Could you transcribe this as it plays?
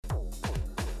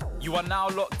You are now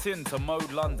locked in to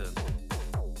Mode London,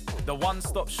 the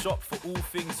one-stop shop for all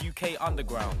things UK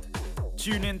underground.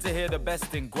 Tune in to hear the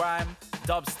best in grime,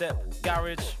 dubstep,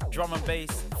 garage, drum and bass,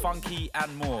 funky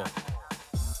and more.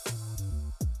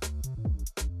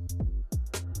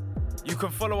 You can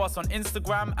follow us on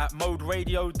Instagram at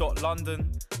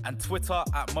moderadio.london and Twitter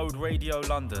at Mode Radio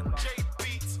London.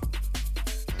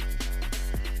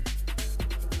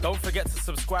 Don't forget to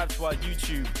subscribe to our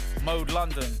YouTube, Mode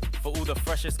London, for all the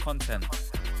freshest content.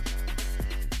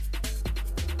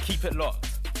 Keep it locked.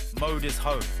 Mode is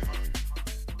home.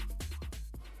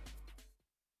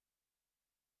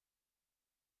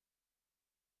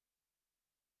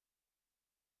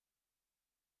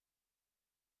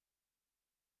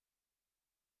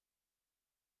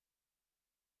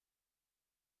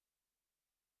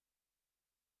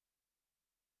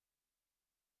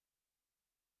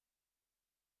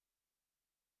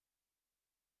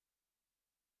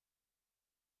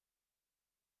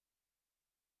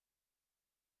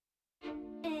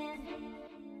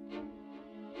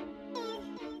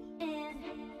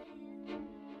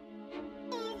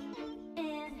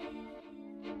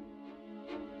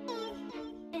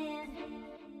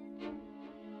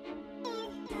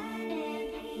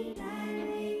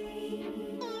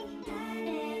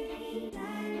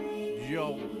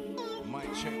 Yo,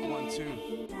 mic check 1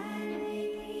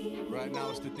 2. Right now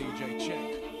it's the DJ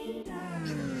Chek.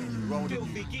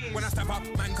 When I step up,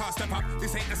 man can't step up.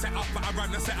 This ain't the setup, but I run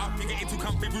the setup. You get into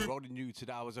comfy room. Rolling you to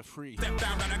the hours of 3. Step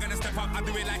down, then I'm gonna step up. I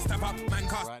do it like step up, man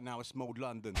can't. Right now it's Mode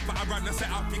London. But I run the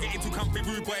setup. You get into comfy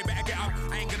room, boy, better get up.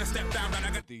 I ain't gonna step down, then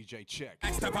I'm gonna. DJ Chek.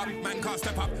 Like step up, man can't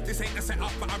step up. This ain't the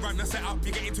setup, but I run the setup.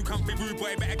 You get into comfy room,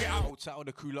 boy, better get up. Out of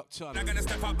the crew locked on. I'm gonna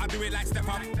step up. I do it like step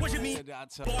up. What you mean? Send it out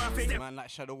to Boy, I think man like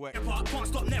Shadow Wet. can't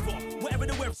stop never. Whatever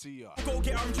the weather. See ya. Go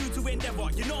get on due to endeavour.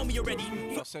 You know me already.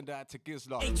 I'll send it out to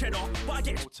Gizla. Ain't cheddar, but I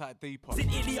get Hold tight deeper. in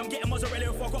Italy. I'm getting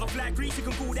mozzarella. If I got a flag grease, you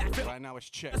can call that fit. Right now it's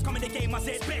Chek. Let's come in the game. I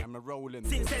said bet. I'm a rolling.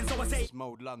 Since then, so I say It's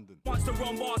Mode London. wants to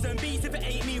run bars and beats. If it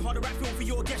ain't me, hard to rap feel for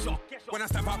your gesture. When I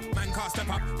step up, man can't step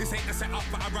up. This ain't the setup,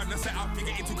 but I run the setup. You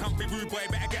get into comfy room, boy,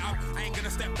 better get up. I ain't gonna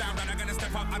step down, then I'm gonna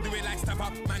step up. I do it like step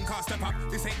up, man can't step up.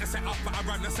 This ain't the setup, but I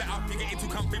run the setup. You get into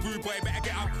comfy room, boy, better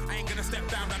get up. I ain't gonna step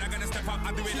down, then I'm gonna step up.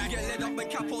 I do it like. Get led up when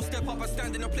capo step up. I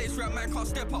stand in a place where a man can't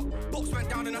step up. Box man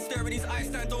down and I stare in his eyes.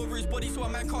 Stand over his body so a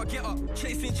man can't get up.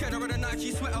 Chasing cheddar and a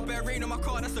Nike sweater. Bare rain on my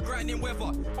car, that's the grinding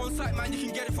weather. On site, man, you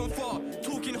can get it from far.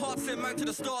 Talking hard, send man to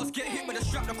the stars. Get hit with a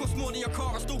strap that costs more than your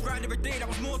car. I still grind every day, that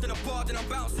was more than a bar. Then I'm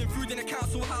bouncing through in the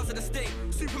council house of the state.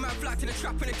 Superman flat to the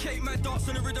trap and a cake. Man dance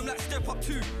on the rhythm like step up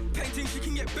too. Painting, she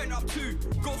can get bent up too.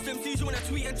 Ghost MCs, you wanna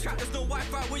tweet and chat. There's no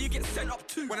Wi-Fi where you get sent up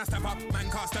to. When I step up, man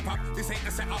can't step up. This ain't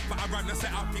the setup, but I run the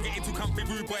setup. You get into comfy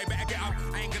room, boy, better get up.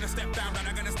 I ain't gonna step down, then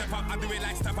I'm gonna step up. I do it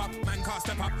like step up, man can't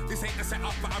step up. This ain't the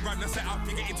setup, but I run the setup.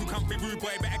 You get into comfy room,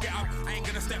 boy, better get up. I ain't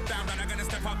gonna step down, then I'm gonna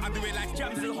step up. I do it like.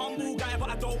 Jams is a humble guy, but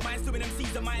I don't mind suing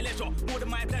MCs at my leisure, more than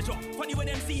my pleasure. Funny when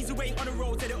MCs who ain't on the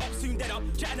road, they're up soon dead up.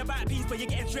 Chatting about peace, but you're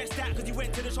getting stressed out cause you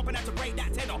went to the shop and had to break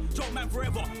that tenner. Joke man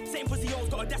forever. Same pussy hoes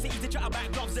got audacity to chat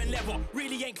about gloves and leather.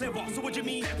 Really ain't clever, so what you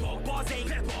mean? Pepper. Bars ain't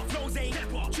pepper. Flows ain't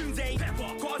pepper. Tunes ain't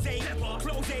pepper. Cars ain't pepper.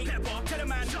 Clothes ain't pepper. Tell a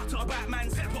man shut up about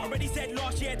man's pepper. Already said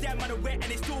last year them man are wet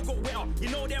and it still got wetter. You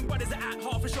know them brothers are at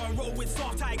half a show and roll with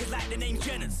soft tigers like the name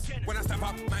Jenners. When I step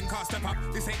up, man can't step up.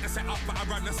 This ain't the setup, but I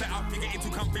run the setup. You get into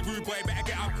comfy room, boy, better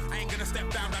get up. I ain't gonna step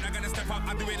down, then I'm gonna step up.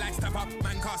 I do it like step up,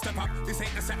 man can't step up. This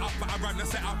ain't the setup, but I run the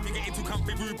setup. You get into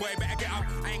comfy room, boy, better get up.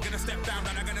 I ain't gonna step down,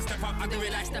 then I'm gonna step up. I do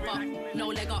it like step up, no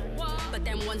leg up. But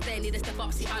then ones they need to step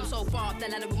up. See, I'm so far up the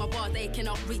ladder with my bar, they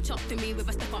cannot reach up to me with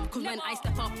a step up. Cause when I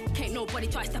step up, can't nobody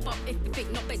try step up. If you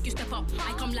think not big, you step up.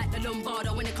 I come like the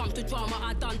Lombardo when it comes to drama.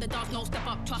 I done the dance, no step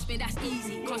up. Trust me, that's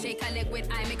easy. Can't shake a leg with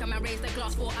I, make a man raise the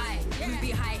glass for I. You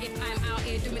be high if I'm out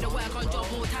here doing the work on job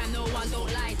more time. No one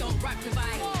don't lie, don't rap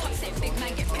provide. Top set big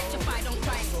man get petrified, don't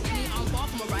cry. Me, I'm far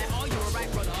from a right, oh you're a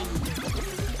right brother.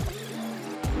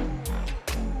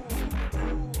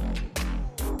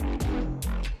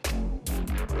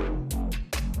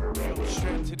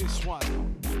 Straight to this one.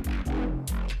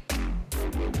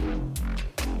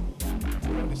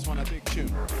 This one a big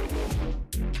tune.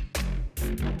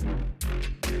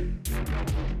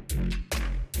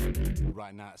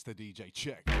 Right now it's the DJ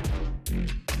Chek.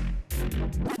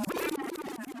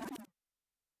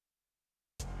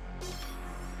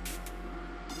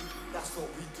 That's what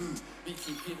we do, we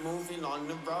keep it moving on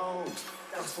the road.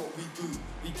 That's what we do,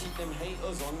 we keep them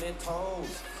haters on their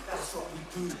toes. That's what we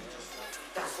do,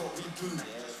 that's what we do,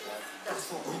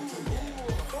 that's what we do.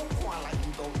 Don't cry like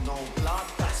you don't know blood.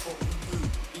 That's what we do,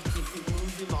 we keep it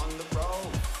moving on the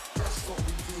road. That's what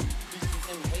we do, we keep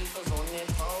them haters on their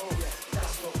toes.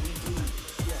 That's what we do.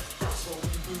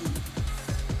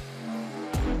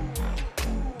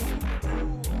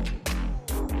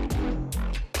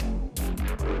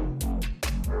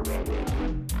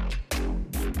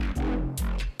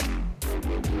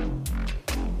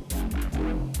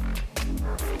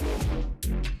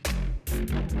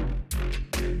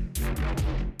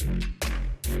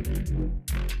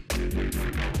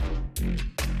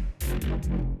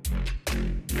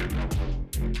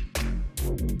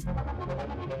 Don't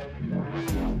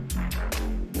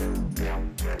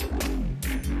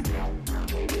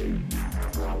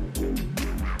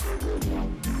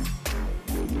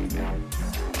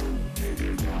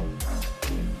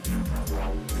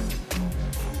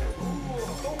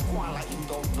cry like you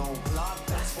don't know blood.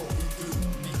 That's what we do.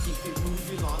 We keep it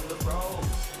moving on the road.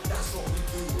 That's what we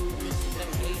do. We keep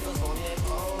them haters on their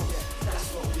toes. That's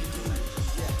what we do.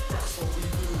 Yeah, that's what we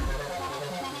do.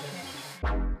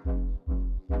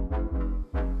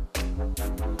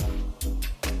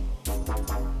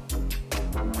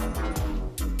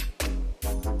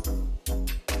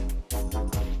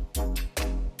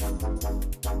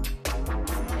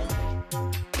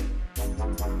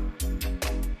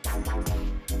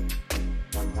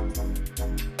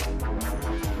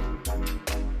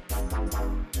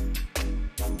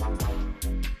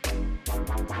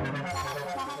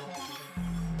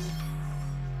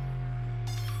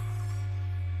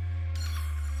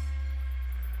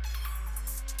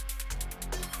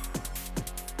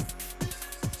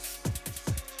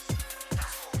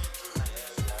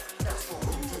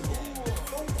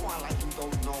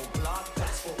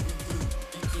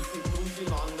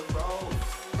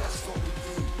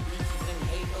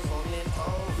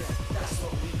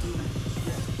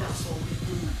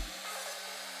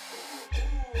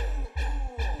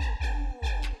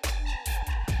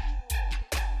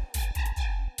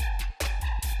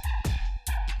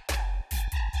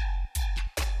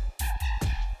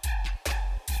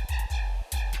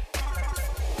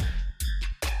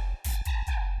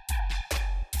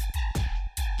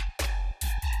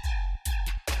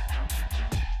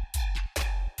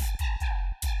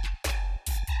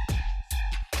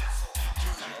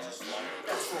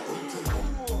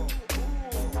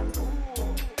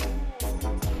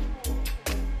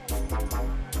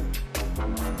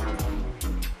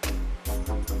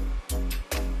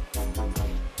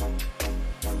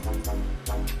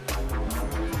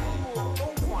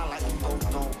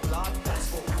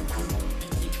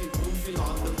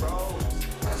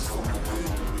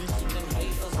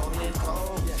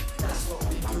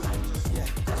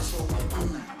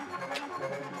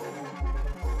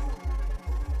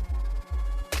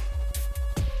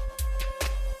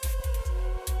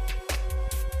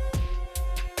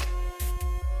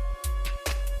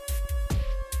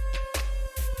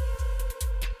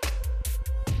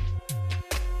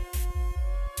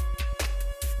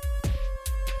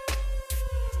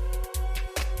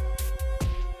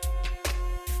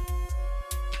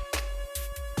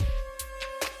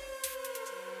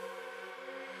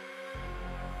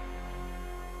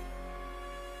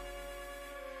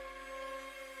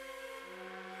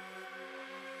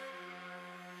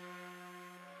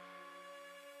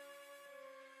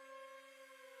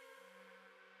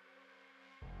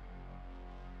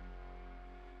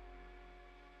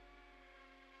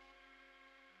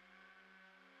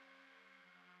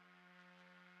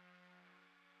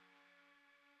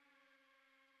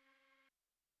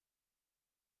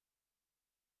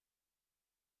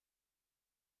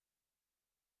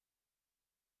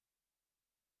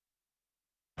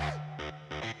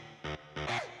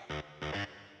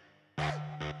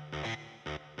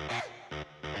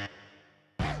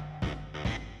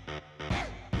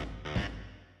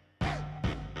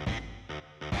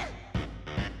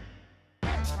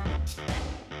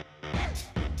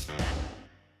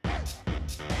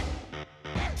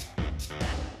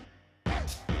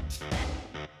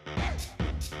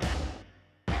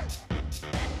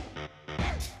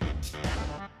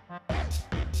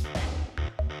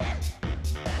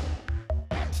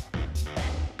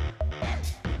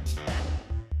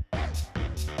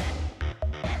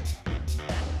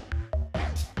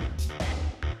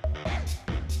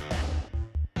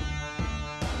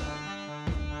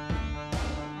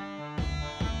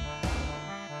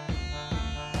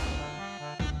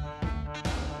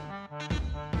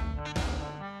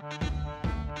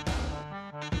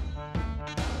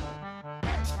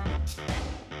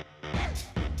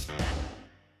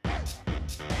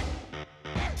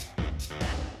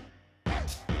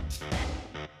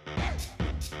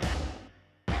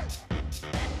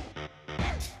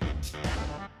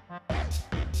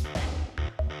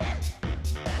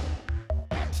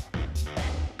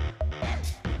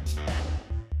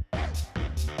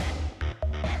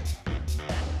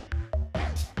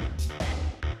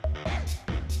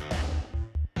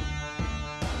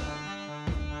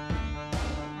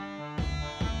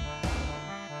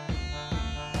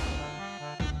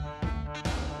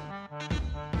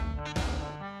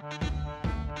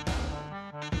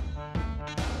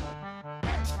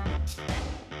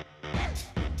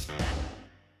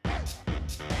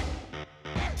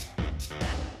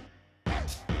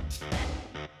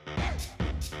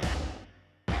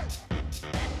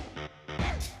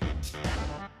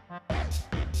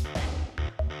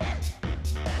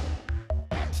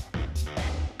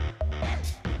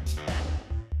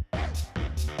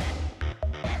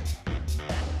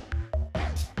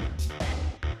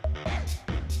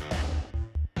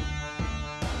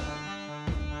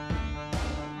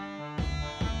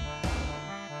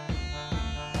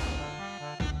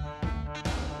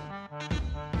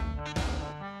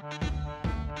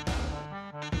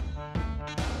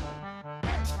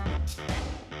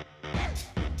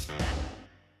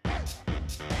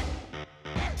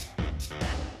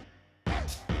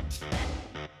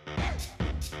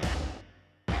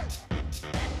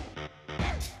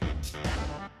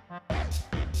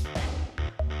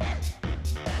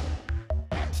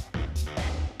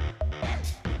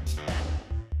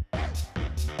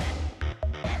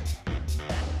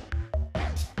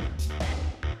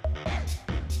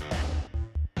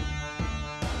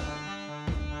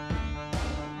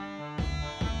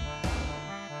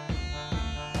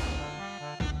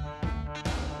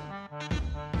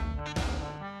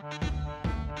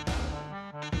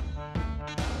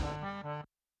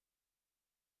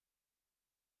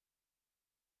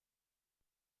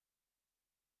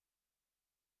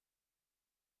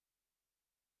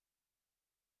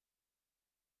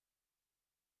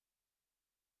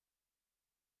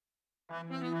 I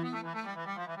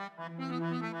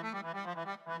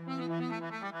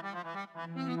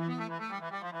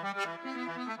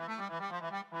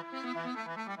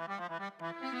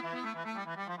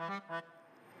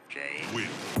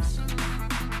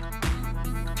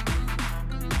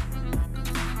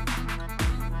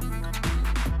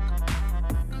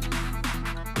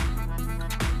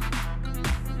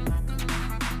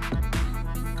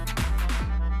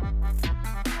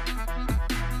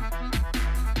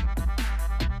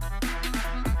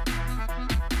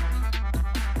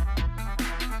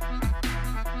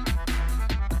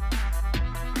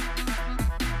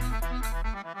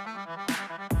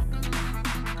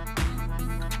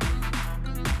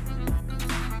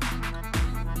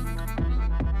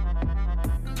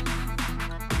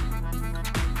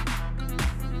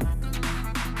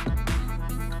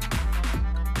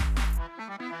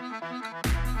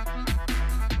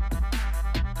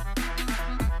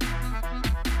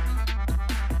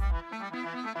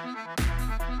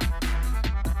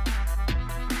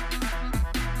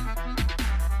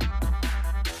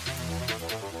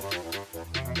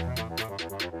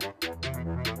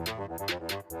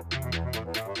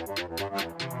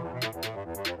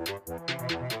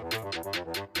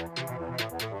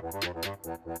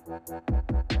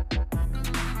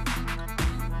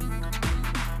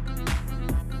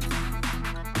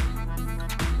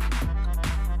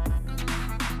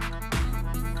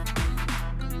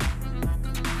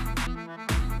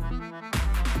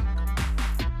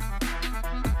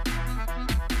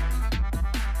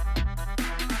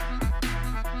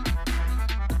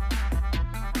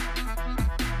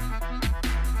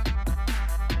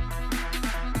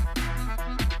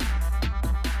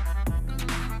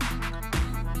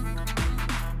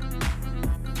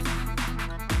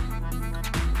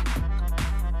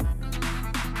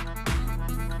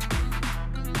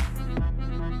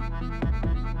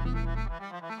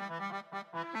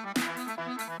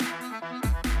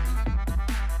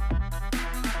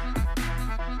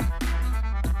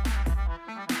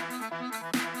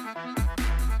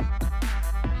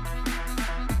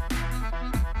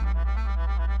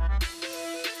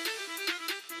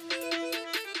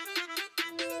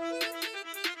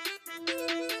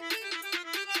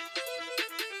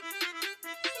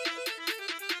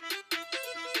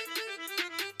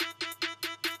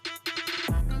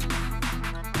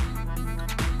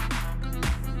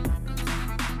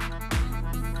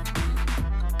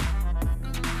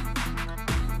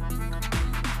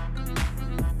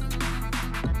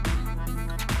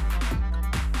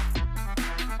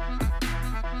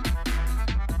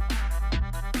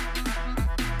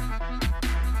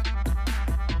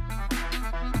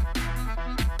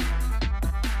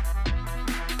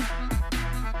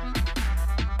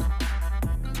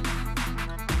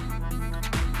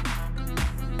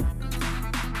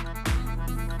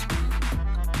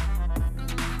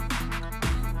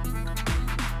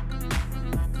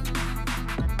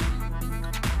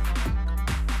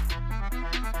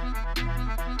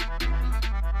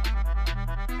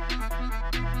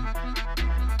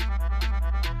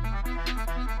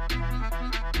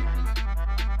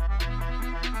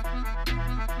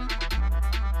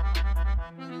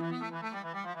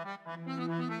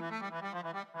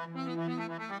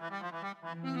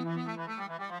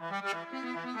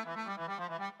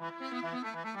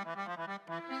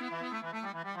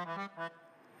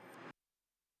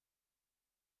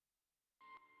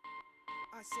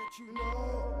said, you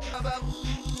know,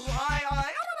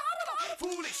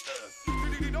 foolish.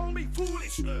 Don't be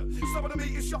foolish. Some of the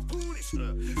meat is you're foolish.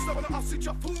 Some of the us is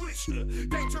you're foolish.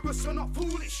 Dangerous or not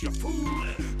foolish, you're fool.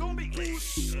 Don't be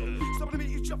foolish. Some of the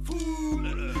meat is you're fool.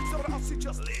 Some of the us is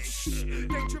just lish.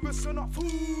 Dangerous or not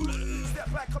fool.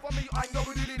 Step back up on me, I know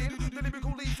it in. The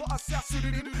lyrical lead for us, that's it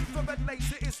in. From red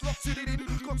laser, it's locked it in.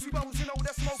 Got 2 bells, you know,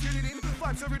 that's smoking it in.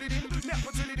 Vibes are it in, never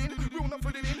put it in. Real not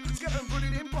put it in. Get and put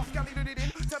it in. Buff galley did it in.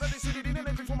 Tell her this it in. And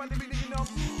every form I live in it in.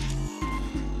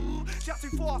 Chat too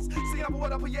fast, see another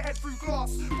word, I put your head through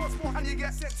glass. One spot and you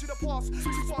get sent to the past.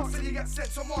 Too fast and you get sent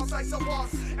to Mars, I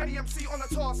surpass. Any MC on a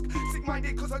task,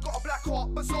 sick-minded cause I got a black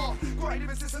heart. Bizarre, great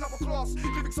lyrics, this another class.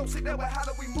 Lyrics so sick, they were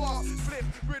Halloween masks. Flip,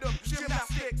 rhythm,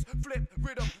 gymnastics. Flip,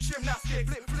 rhythm,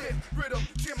 gymnastics. Flip, flip, rhythm,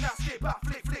 gymnastics. Back,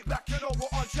 flip, back, you know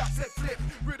we're on track. Flip,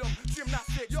 rhythm,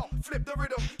 gymnastics. Yo, flip the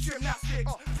rhythm,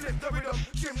 gymnastics. Flip the rhythm,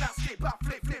 gymnastics. Back,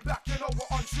 flip, back, you know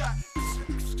we're on track.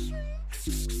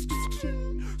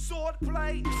 Sword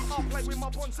play, I'll play with my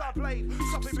bonsai blade.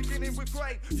 Something beginning with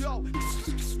grey, yo.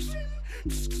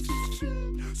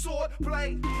 Sword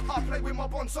play, I'll play with my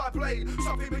bonsai blade.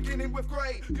 Something beginning with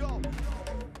grey, yo.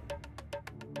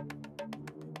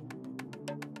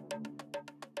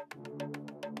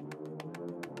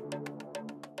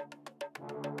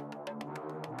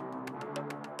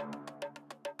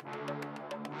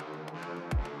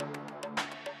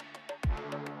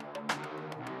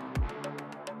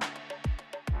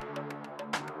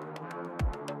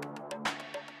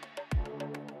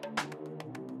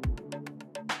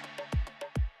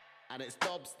 And it's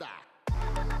dubstep.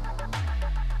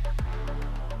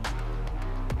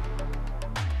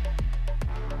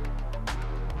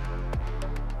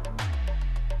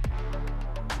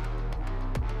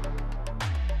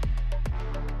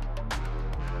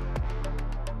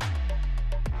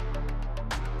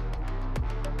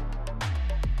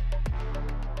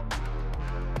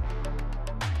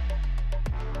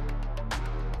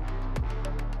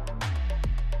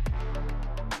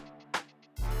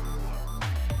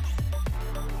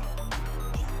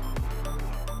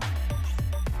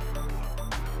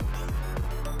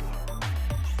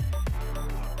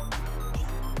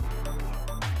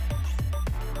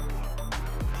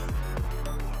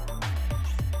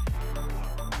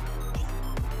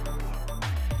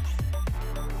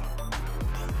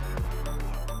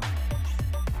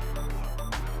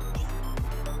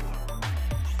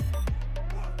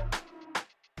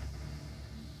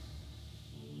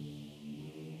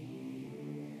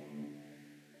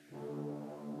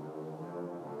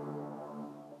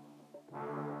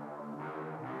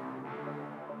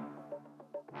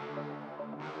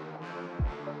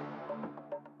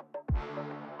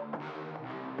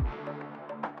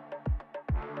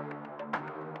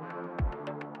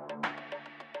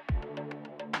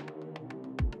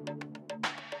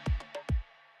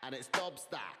 And it's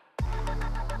dubstep.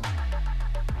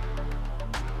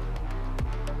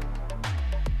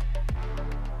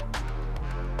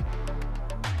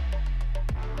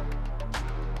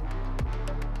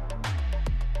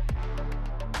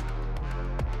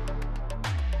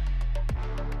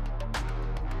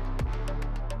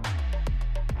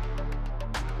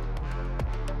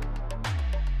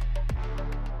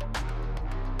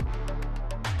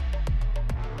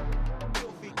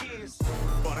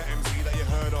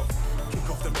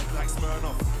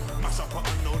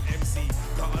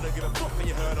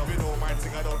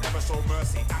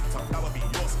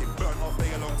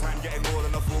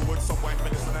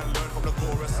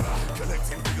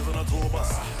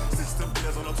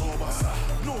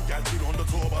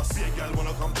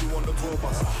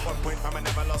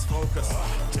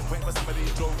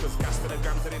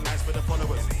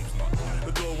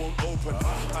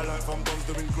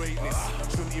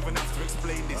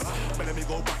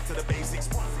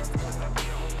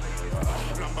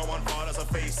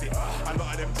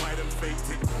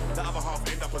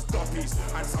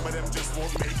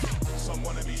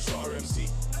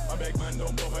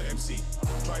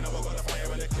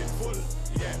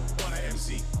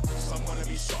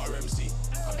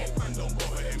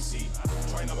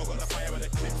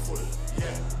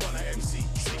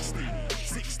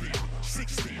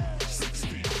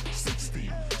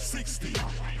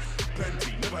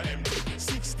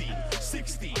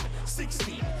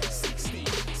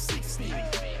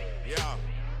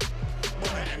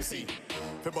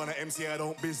 I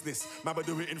don't business, man, but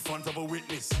do it in front of a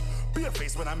witness. Be a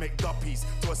face when I make duppies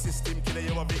to a system killer,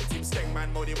 you're a victim. Skeng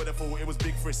man, mode, would have thought it was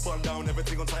big frisk. Bun down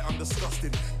everything on sight, I'm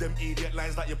disgusting. Them idiot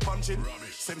lines that you're punching.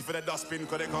 Rubbish. Send for the dustbin,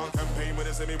 cause they can't campaign with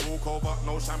a semi walk over.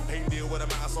 No champagne deal with a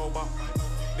matter sober.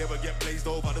 Never get blazed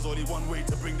over, there's only one way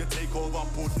to bring the takeover.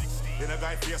 Put in a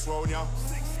guy face round ya.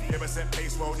 Never set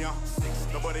pace round ya.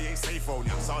 Nobody ain't safe round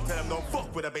ya. So I tell them don't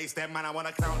fuck with a bass, them man, I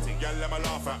wanna count it. Girl, let me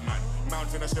laugh at man.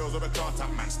 Mounting the shells with a car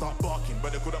tap man. Start barking,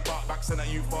 but they couldn't bark back. Send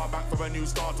that you far back for a new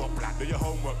startup plan. Do your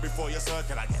homework before you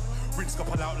circle again. Rinse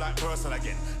couple out like person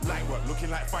again. Light work, looking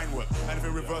like fine work. And if we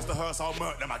reverse the hearse, I'll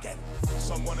murk them again.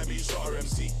 Some wanna be shorter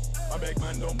MC. I beg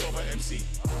man, don't bother MC.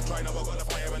 Try now, I got a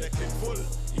fire with a clip full.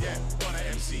 Yeah, wanna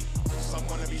MC. Some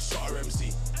wanna be shorter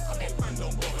MC. I beg man,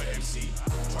 don't bother MC.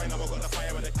 Try now, I got a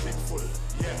fire with a clip full.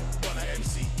 Yeah, wanna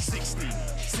MC. 16,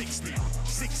 16,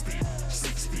 16,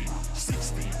 16,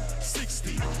 16,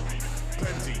 16.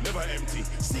 Plenty, never empty.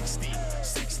 16,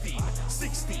 16,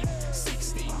 16,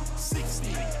 16,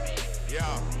 16.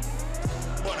 Yeah,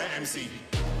 wanna MC.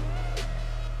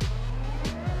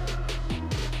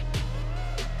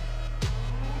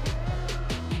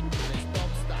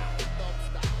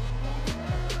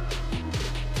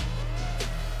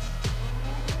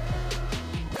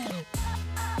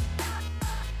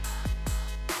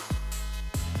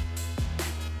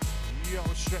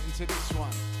 Straight into this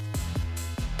one.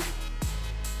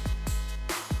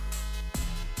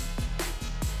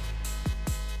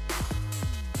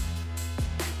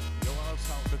 Yo, what's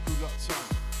out the culotte on?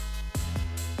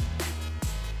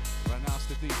 Right now it's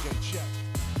the DJ Chek.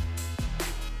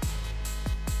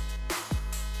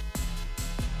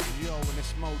 Yo, in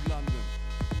this mode London.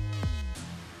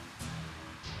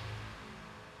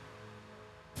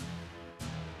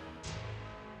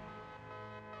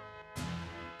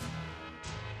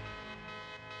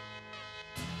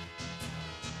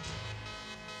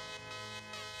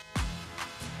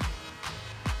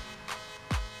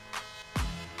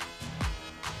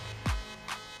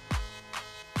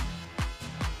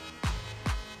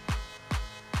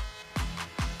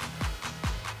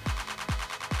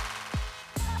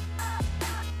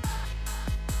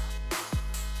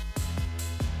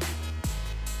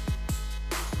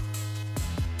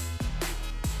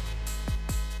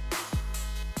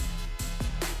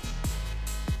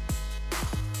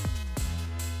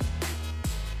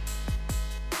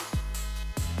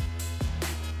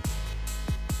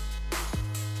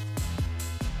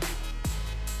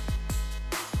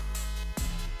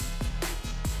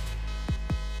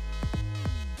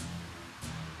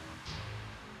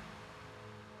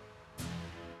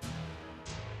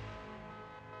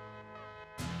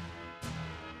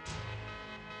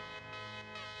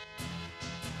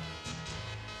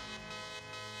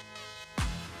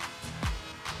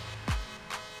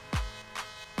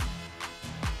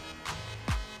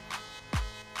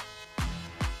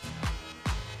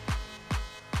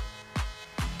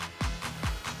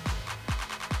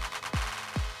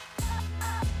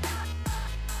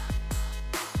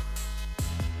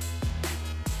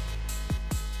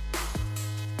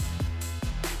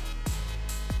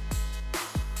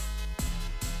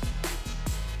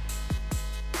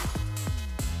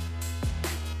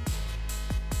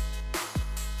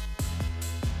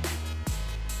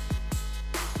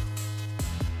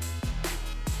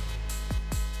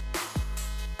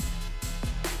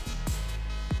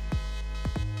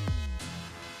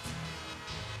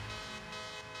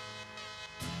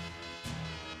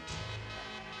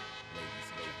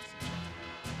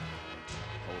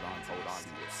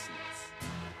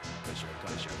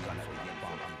 Special gun for your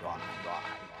bumpy ride.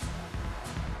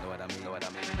 Know what I mean? Know what I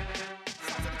mean?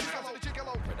 Sounds of the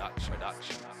gigolo. Production.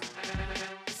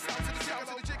 Sounds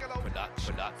of the gigolo.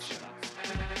 Production.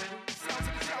 Sounds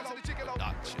of the gigolo.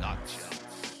 Production.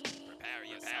 Prepare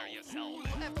yourself.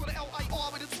 F with the L-I-R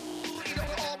with a tool. E with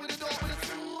the R with a door with a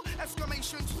tool.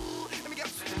 Exclamation tool. Let me get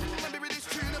let me read this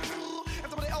tune. F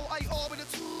with the L-I-R with a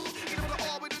tool. E with the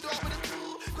R with a door with a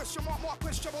tool. Question mark,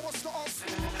 question mark, what's the answer?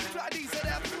 Flat D's at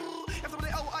that pool. F with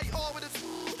the L-I-R with a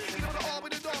tool. E with the R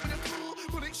with a door with a tool.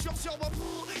 Bullet shots, yo, a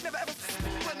pool. Never ever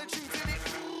when the tune's in it.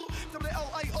 F with the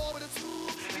L-I-R with a tool.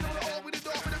 E with the R with a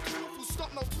door with a tool. Full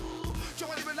stop, no tool.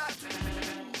 Join it, relax.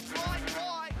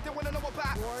 Right. They wanna know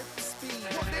about warp speed.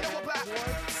 What they know about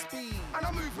warp speed. And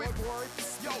I move with warp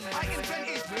speed. Yo, I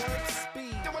invented warp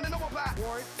speed. They wanna know about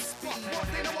warp speed. What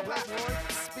they know about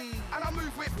warp speed. And I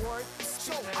move with warp speed.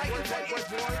 So I invented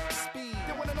warp speed.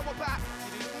 They wanna know about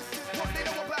what they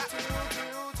know about.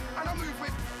 And I move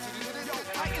with yo,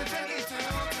 I invented.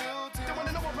 They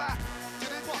wanna know about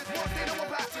what they know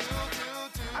about.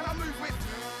 And I move with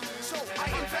so I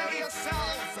invented a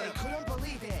sound. They couldn't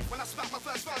believe it. When I spat my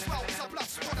first verse, well, it's a blood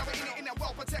sport. I'm in it,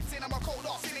 well protected. I'm a cold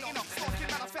off, sitting in a stalking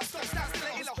manifesto, stand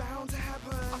still in a bound to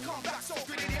happen. I come back so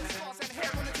good in it, scars and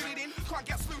hair on the grid in. Can't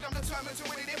get slewed, I'm determined to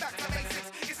win it. Back to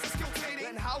basics, it's the skill training.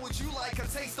 Then how would you like a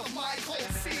taste of my cold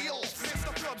steel?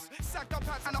 Mr. Clubs, sacked up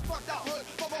pants and I fucked that hood.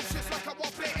 Ferocious like a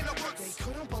wobble in the woods. They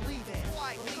couldn't believe it.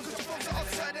 Why? Because your folks are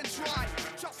absurd and dry.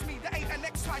 Trust me, there ain't a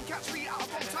next time. Catch me out of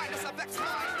wrong time, that's a vex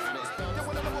time. They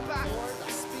wanna know about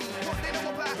speed. What they know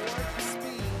about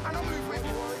speed. And I move with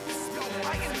yo,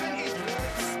 I invented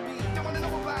speed. They wanna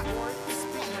know about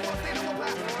speed. What they know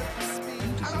about speed.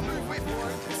 And I move with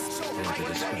so I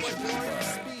invented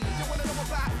speed. They wanna know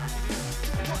about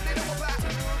what they know about.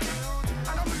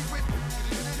 And I move with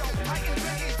yo, I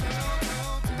invented.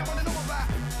 They wanna know about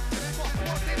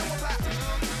what they know about.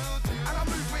 And I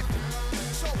move with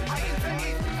so I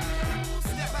invented.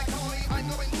 Step back, homie, I'm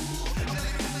going cool. I'm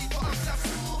literally for us, that's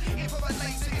cool. If I'm a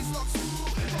lazy, it's not cool.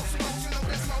 Don't smoke, you know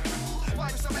there's no cool.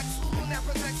 Virus of X cool,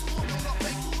 never protect cool. Will not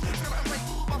play cool. Still I'm play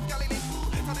cool. Buff Galilee cool.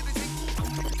 Tell it is it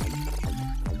cool.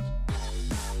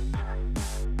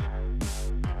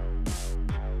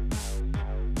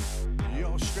 Yo,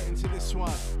 straight into this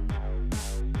one.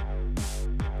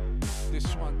 This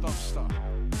one, Dubster.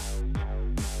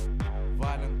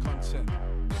 Violent content.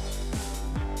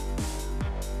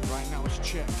 Right now it's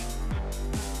Chek.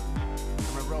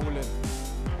 And we're rolling.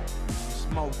 It's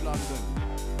Mode London.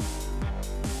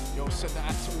 Yo, send that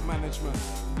out to all management.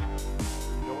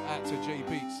 Yo, out to J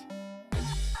Beats.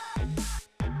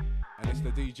 And it's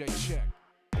the DJ Chek.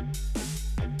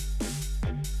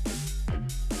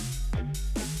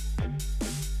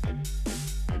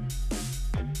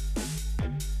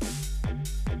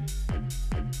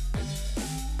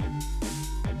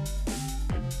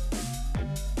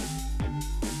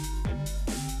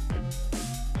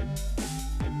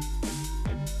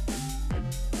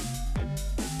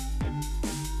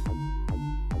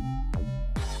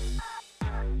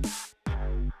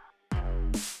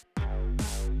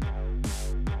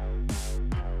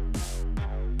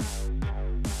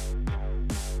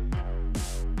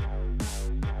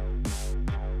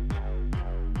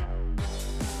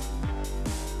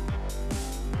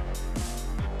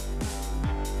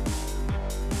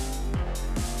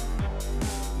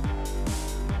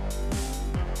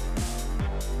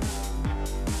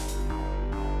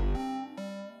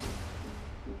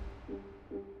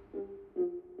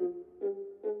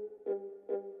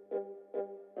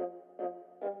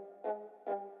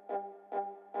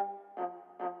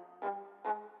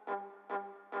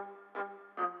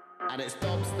 And it's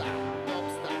dubstep.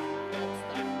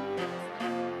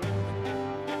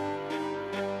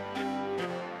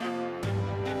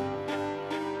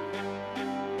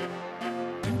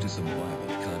 Due to some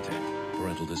violent content,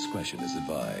 parental discretion is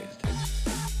advised.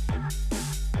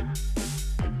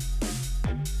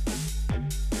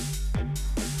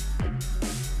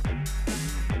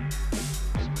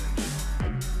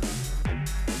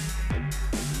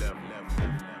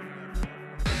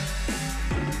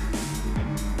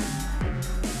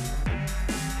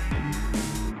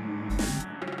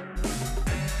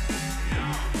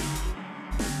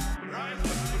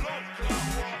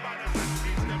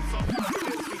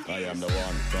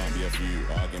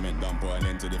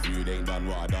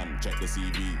 The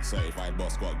CV, certified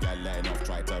boss, got gal letting off,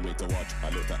 try tell me to watch. I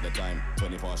looked at the time,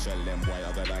 20 past shell, them white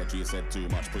other guy, G said too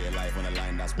much, put your life on the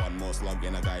line, that's one more slug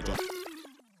in a guy job.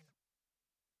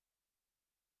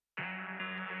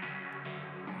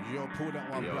 Yo, pull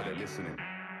that one back. They're listening.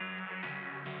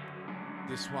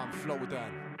 This one, flow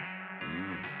down.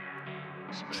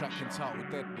 Track entitled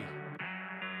Deadly.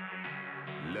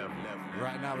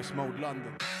 Right now it's Mode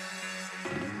London.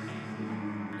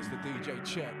 It's the DJ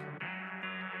Chek.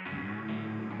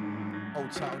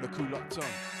 Old title The Cool Up Tongue.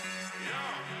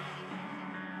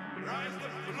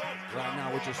 Right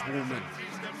now we're just warming.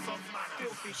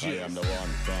 I am the one,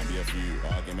 can't be a few.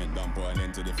 Argument done, put an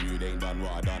end to the feud. Ain't done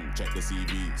what I done. Check the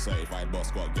CV. Certified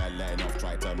boss, got gal letting off.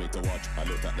 Try tell me to watch. I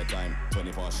looked at the time.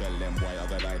 24 shell them. Why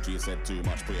other IG said too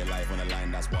much. Put your life on the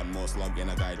line. That's one more slug in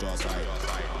a guy jaw side.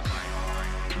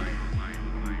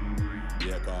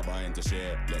 Yeah, car buying to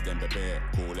share, let them prepare.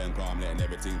 Cool and calm, letting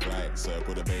everything fly.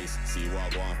 Circle the base, see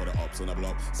what I want for the ops on the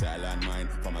block. Set a landmine,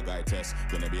 from a guy test,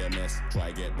 gonna be a mess.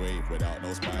 Try get brave, without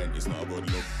no spine, it's not a good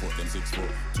look. Put them 6 foot,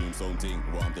 tombstone ting,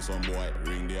 warm to some boy.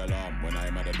 Ring the alarm when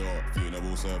I'm at the door.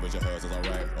 Funeral service, your hearse has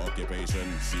arrived.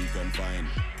 Occupation, seek and find.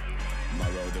 My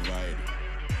road divide,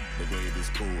 the grave is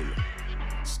cool.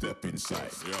 Step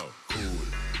inside, yo. Cool,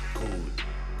 cool,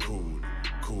 cool,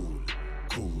 cool,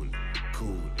 cool,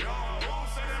 cool.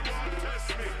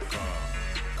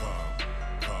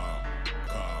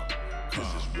 This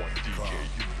is one DJ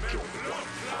you don't want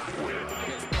with.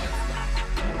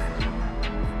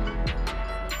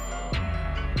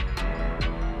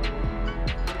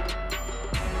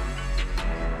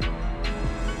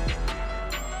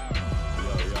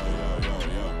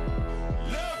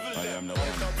 I am the one,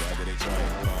 why did they try?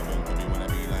 Carbon could be wanna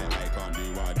be like I can't do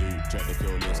what I do. Check the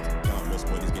kill list, countless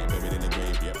bodies get buried in the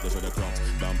grave. Yep, those are the clocks,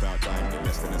 dump out time in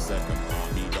less than a second.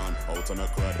 Can't be done, ultimate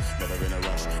crud, never in a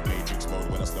rush. Matrix mode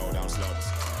when I slow down slugs.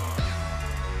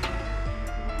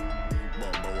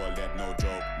 Bumbo all dead, no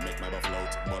joke, make my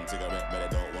float. One cigarette, but I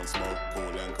don't want smoke.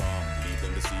 Cool and calm, leave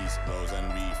them deceased. Rose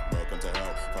and reef, welcome to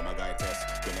hell. From a guy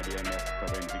test, gonna be a mess.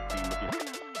 Forensic team looking.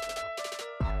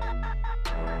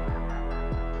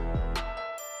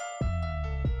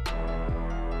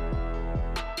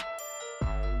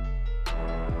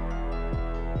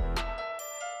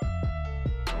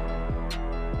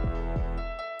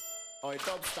 Oi,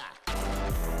 Dobster.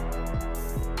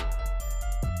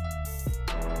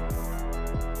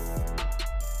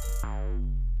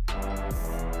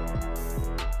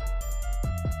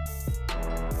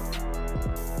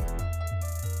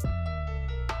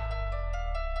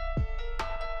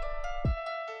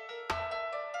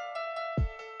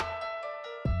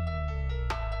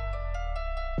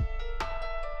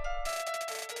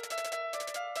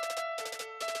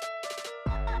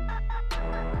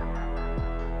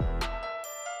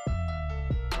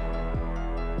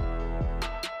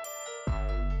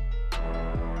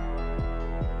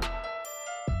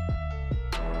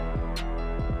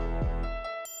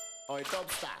 Oi,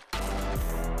 Dobster.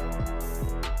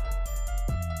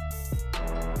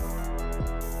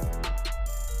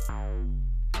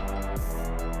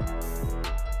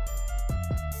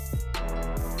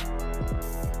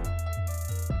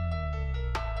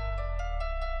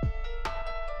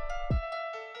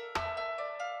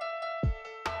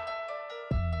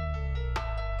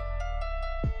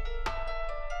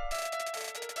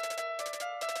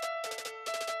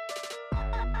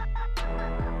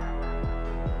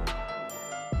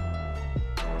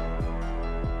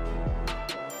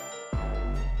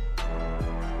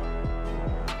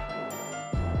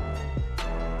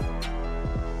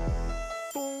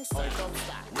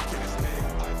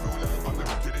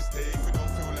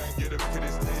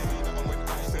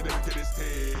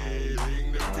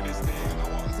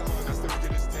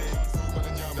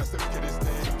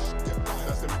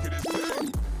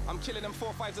 Killing them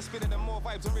 4-5s, are spinning them more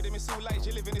vibes and rhythm. It's all lies,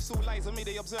 you living, it's all lies on me.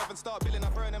 They observe and start billing. I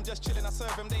burn them, just chilling, I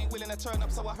serve them. They ain't willing to turn up,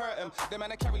 so I hurt them. Them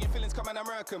man are carrying feelings, come and I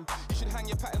murk them. You should hang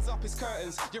your patterns up, it's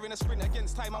curtains. You're in a sprint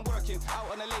against time, I'm working.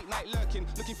 Out on a late night lurking,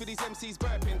 looking for these MCs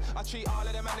burping. I treat all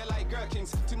of them and they're like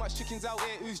gherkins. Too much chickens out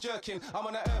here, who's jerking? I'm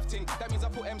on an earth thing, that means I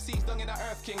put MCs down in the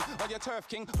earth king. On your turf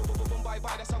king, boom, boom, boom, boom, bye,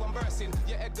 bye, that's how I'm bursting.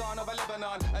 Yeah, Edgar over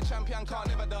Lebanon, a champion can't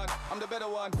never done. I'm the better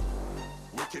one.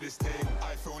 Wickedest thing,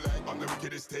 I feel like I'm the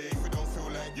wickedest thing. If you don't feel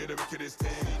like you're the wickedest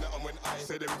thing, nothing when I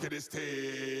say the wickedest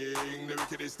thing, the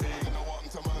wickedest thing. You know what I'm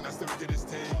talking about? That's the wickedest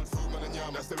thing. Food man and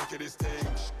yam, that's the wickedest thing.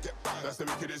 Get back, that's the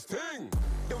wickedest thing.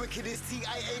 The wickedest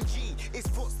T-I-N-G, it's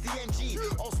Foot's the NG.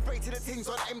 I'll spray to the things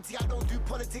on empty. I don't do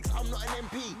politics, I'm not an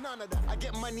MP. None of that. I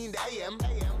get money in the AM,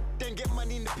 then get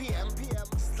money in the PM.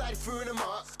 Slide through in the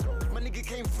mark. My nigga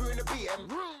came through in the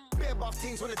BM. Bare buff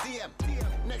things on the DM.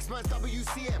 Next man's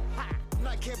WCM.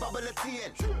 Nike bubble a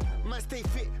TN. Man stay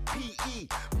fit, PE.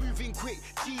 Moving quick,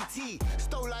 GT.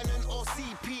 Stoline or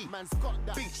CP. Man's got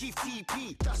that. Big Chief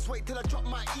TP. Just wait till I drop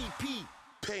my EP.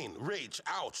 Pain, rage,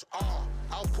 ouch, ah.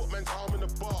 I'll put man's arm in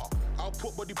the bar. I'll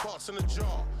put body parts in the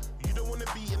jar. You don't wanna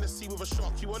be in the sea with a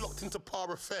shark, you are locked into par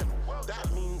FM.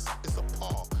 That means it's a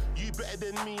par. You better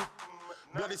than me.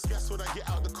 Blood is gas when I get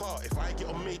out the car. If I get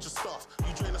on major stuff,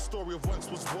 you drain a story of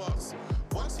once was was.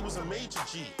 Once he was a major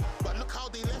G, but look how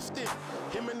they left him.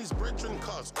 Him and his brethren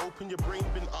cuz. Open your brain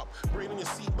bin up. Brain in your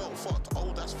seatbelt fucked.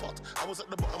 Oh, that's fucked. I was at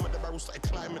the bottom of the barrel, started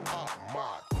climbing up.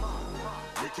 Mad.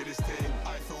 Wickedest thing,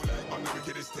 I feel like I'm the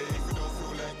wickedest thing. If you don't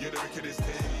feel like you're the wickedest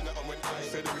thing, nothing when I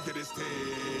say the wickedest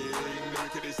thing. The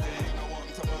wickedest thing, I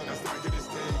want to man, that's the wickedest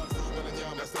thing.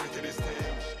 That's the wickedest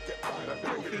thing. Get by, that's the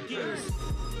wickedest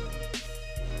thing.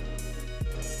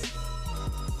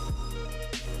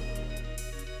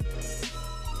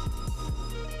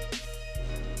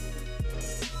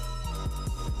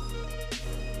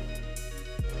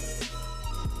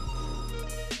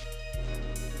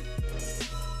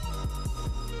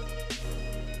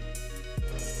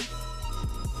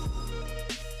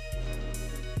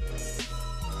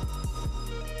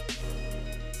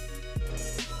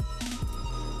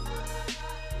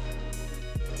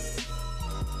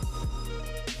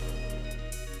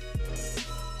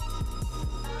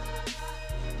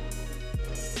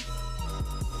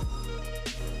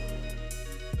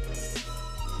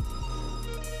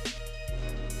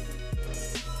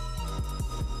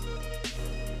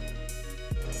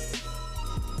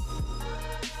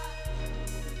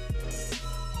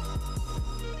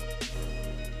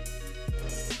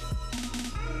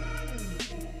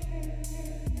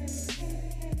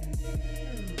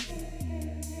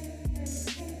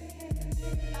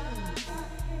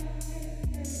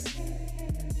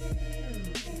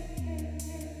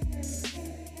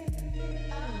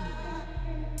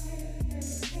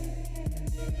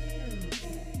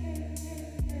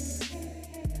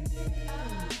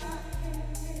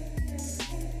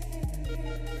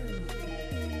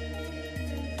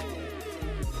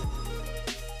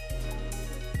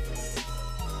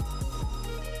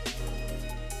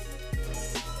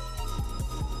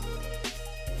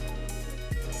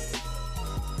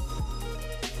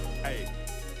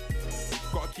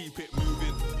 Keep it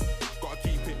moving, gotta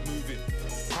keep it moving.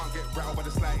 Can't get riled by the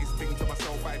slightest thing to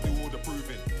myself, I do all the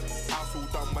proving. House all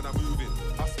done when I'm moving.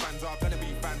 Us fans are gonna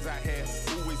be fans out here,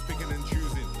 always picking and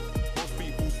choosing. Most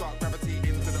people start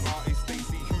gravitating to the artist they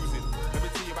see choosing. Let me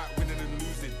tell you about winning and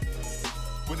losing.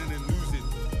 Winning and losing.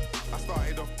 I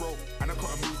started off broke and I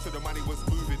couldn't move till the money was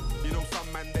moving. You know some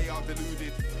man, they are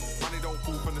deluded. Money don't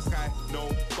fall from the sky, no,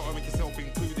 gotta make yourself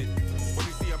included. When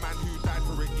you see a man who died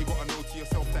for it, you gotta know to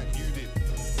yourself that you did.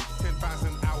 10,000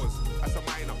 hours, that's a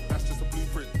minor, that's just a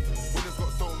blueprint. Winners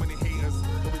got so many haters,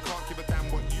 but we can't give a damn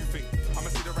what you think. I'ma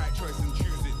see the right choice and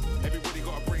choose it. Everybody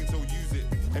got a brain, so use it.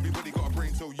 Everybody got a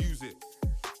brain, so use it.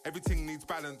 Everything needs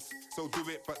balance, so do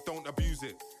it, but don't abuse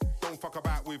it. Don't fuck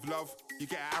about with love, you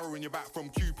get an arrow in your back from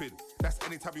Cupid. That's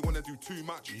anytime you wanna do too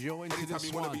much. Anytime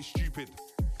you wanna be stupid.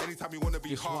 Anytime you wanna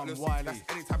be heartless, that's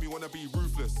anytime you wanna be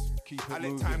ruthless. I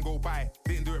let time go by,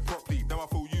 didn't do it properly, now I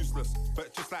feel useless.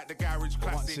 But just like the garage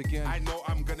classic, I know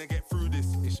I'm gonna get through this.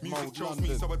 Music chose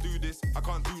me, so I do this. I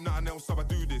can't do nothing else, so I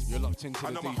do this. You're locked into I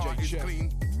the know DJ my heart Chek. is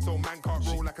clean, so man can't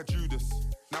roll like a Judas.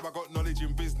 Now I got knowledge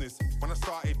in business. When I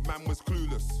started, man was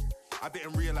clueless. I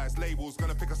didn't realise labels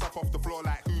gonna pick us up off the floor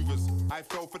like hoovers. I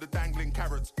fell for the dangling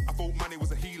carrots. I thought money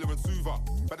was a healer and soother.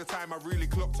 By the time I really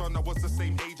clocked on, I was the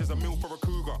same age as a mill for a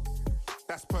cougar.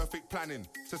 That's perfect planning,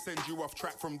 to send you off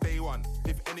track from day one.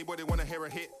 If anybody wanna hear a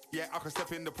hit, yeah, I can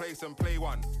step in the place and play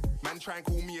one. Man try and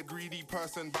call me a greedy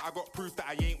person, but I got proof that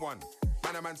I ain't one.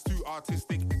 Man, a man's too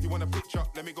artistic. You want a picture,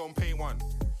 let me go and paint one.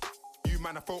 You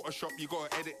man a Photoshop, you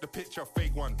gotta edit the picture,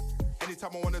 fake one.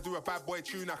 Anytime I wanna do a bad boy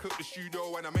tune, I cook the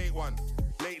studio and I make one.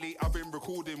 Lately I've been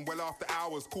recording well after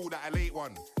hours, call that a late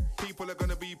one. People are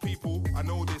gonna be people, I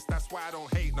know this, that's why I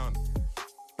don't hate none.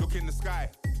 Look in the sky,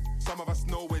 some of us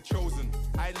know we're chosen.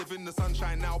 I live in the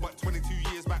sunshine now, but 22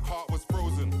 years back heart was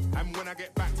frozen. And when I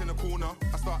get backed in the corner,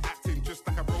 I start acting just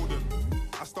like a rodent.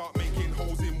 I start making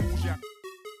holes in walls, yeah,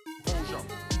 posure.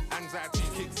 Anxiety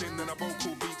kicks in, then a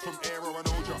vocal beats from Aero and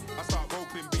Oja. I start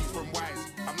vocaling beats from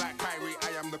Wise. I'm like Kyrie,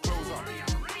 I am the closer.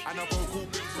 And a vocal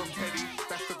beats from Teddy,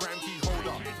 that's the grand key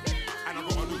holder. And I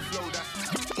got a new flow that's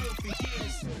filthy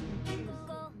years.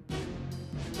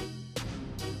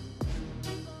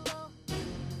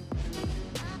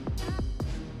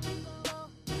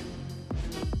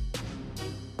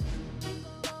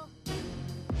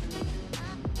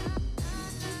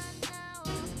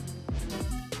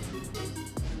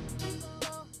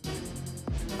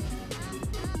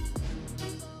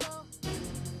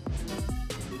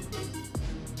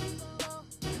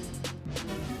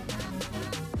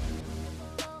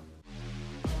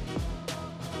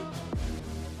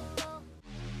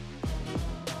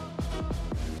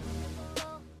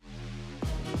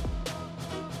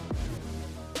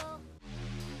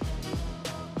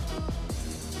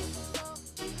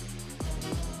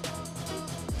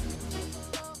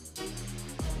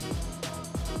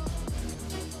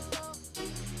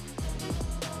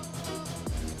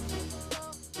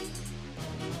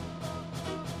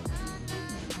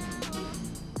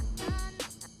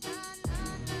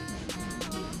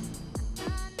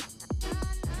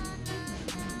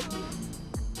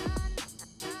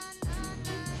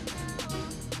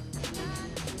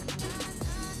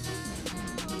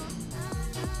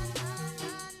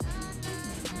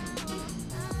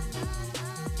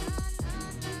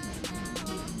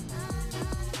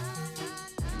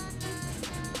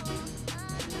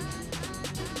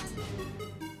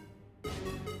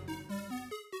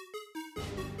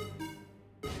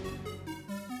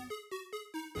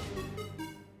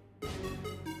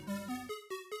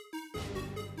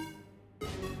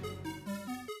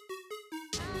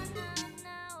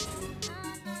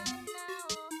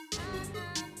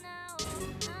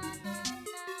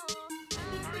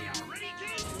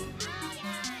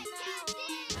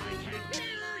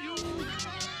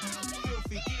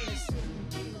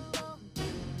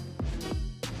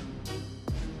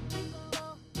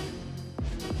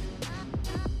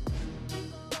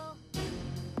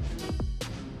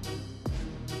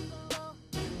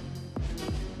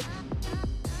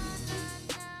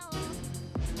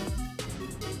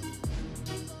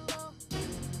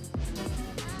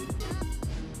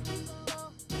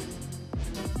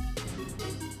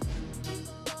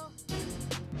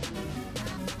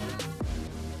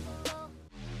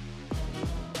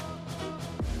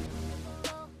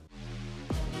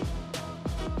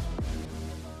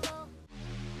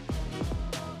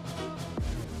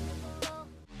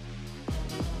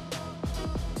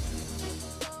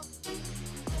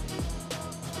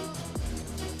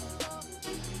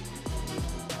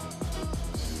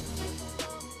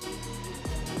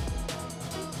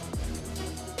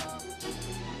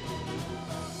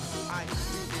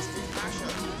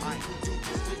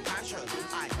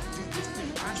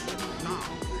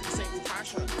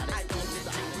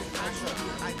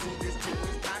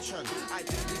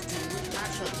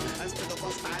 passion, and still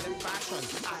got style and fashion.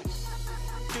 I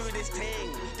do this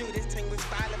thing with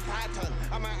style and pattern.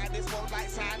 I'm out of this world like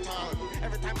Saturn.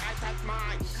 Every time I touch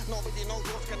mine, nobody knows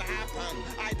what's gonna happen.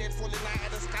 I did falling out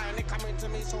of the sky and they coming to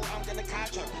me, so I'm gonna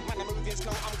catch 'em. Man, I'm moving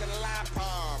slow, I'm gonna lap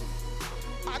 'em.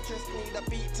 I just need a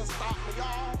beat to start me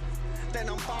off. Then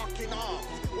I'm barking off.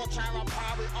 Watch how I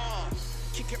power it off.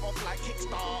 Kick it off like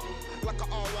kickstart. Like a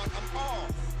R1, I'm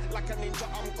off. Like a ninja,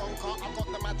 I'm gonka. I got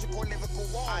the magical lyrical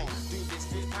wall. I do this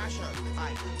with passion.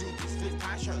 I do this with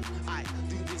passion. I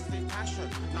do this with passion.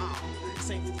 Nah,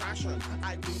 same fashion.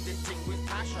 I do this thing with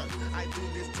passion. I do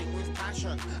this thing with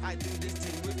passion. I do this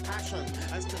thing with passion.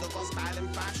 And still got style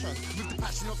and fashion. With the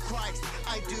passion of Christ,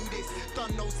 I do this.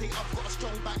 Don't know, say I've got a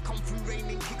strong back. Come through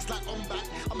raining kicks like on back.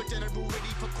 I'm a general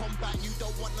ready for combat. You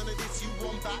don't want none of this, you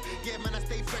want back. Yeah, man, I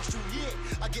stay fresh all year.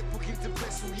 I get bookings and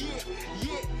press all year.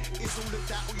 Yeah, it's all of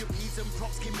that. All your P's and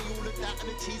props, give me all of that. And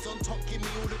the cheese on top, give me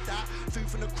all of that. Food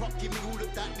from the crop, give me all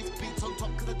of that. This beat's on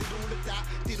top, cause I did all of that.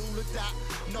 Did all of that,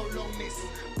 no longness.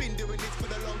 Been doing this for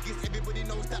the longest. Everybody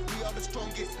knows that we are the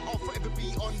strongest. I'll forever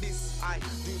be on this. I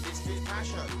do this with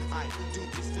passion. I do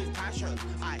this with passion.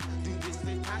 I do this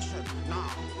with passion. Nah,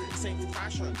 same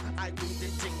fashion. I do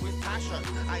this thing with passion.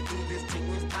 I do this thing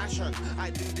with passion. I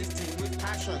do this thing with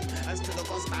passion. And still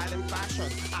got style and fashion.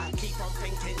 I keep on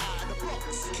thinking out of the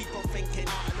box. Keep on thinking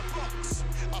out of the box.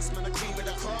 Us man a cream with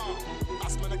a crop.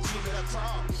 Us man a cream with a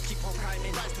crop. Keep on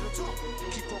climbing, rise to the top.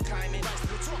 Keep on climbing, rise to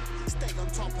the top. Stay on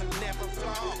top and never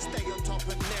flaw. Stay on top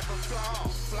and never flaw.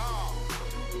 Flaw.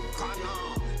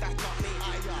 Nah, that's not me.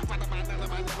 Man,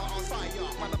 never on fire.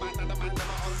 Man, never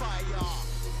on fire.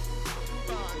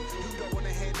 Burn. Who don't wanna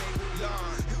hear they will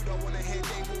learn. Who don't wanna hear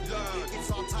they will learn. It's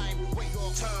our time, wait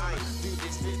your turn. I do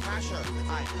this with passion.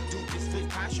 I do this with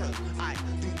passion. I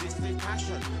do this with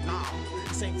passion. Nah,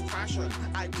 same fashion.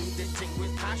 I do this thing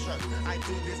with passion. I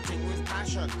do this thing with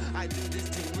passion. I do this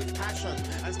thing with passion.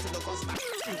 And still got style.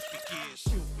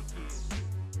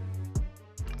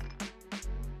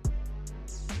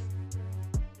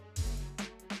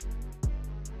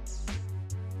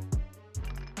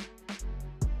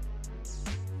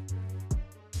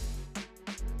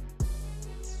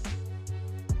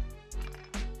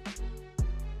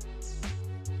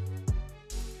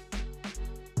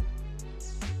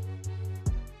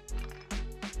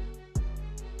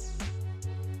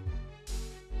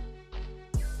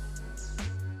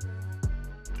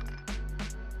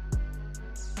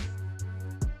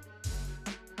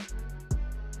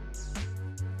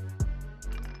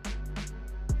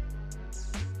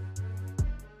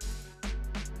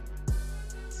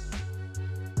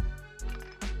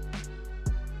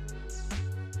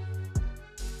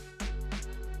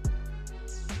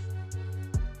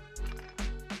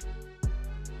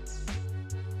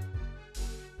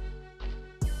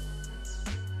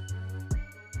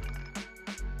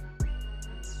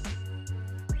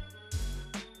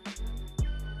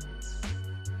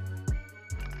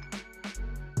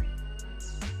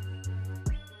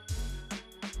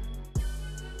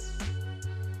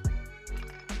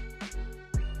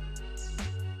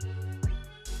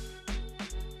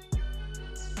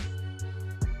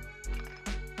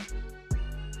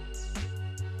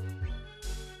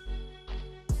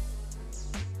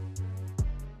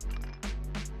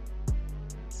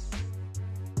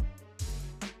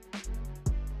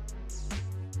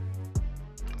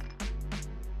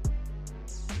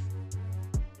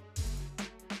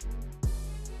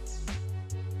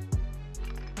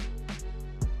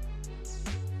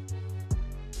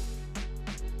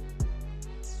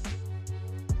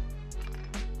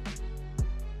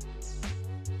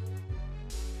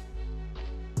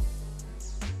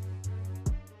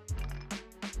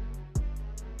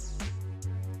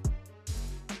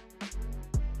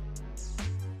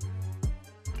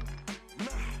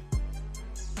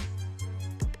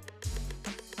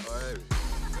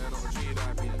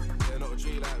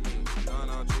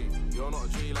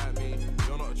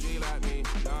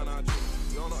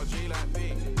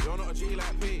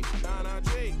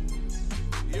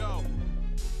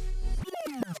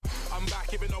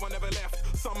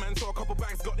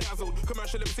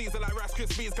 MCs are like Rice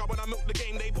Krispies, God, when I milked the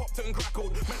game, they popped and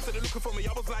crackled. Man said they're looking for me,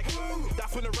 I was like, ooh.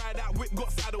 That's when the ride out whip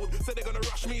got saddled. Said they're gonna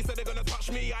rush me, said they're gonna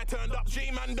touch me. I turned up,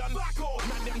 G-man done black hole.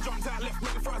 Man, them jumped out, left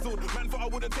man frazzled. Man thought I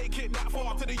wouldn't take it that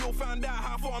far. Till the you'll found out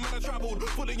how far man I travelled.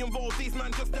 Fully involved, these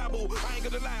man just dabble. I ain't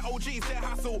gonna lie, OGs, they're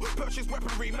hassle. Purchase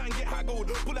weaponry, man get haggled.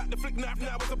 Pull out the flick knife,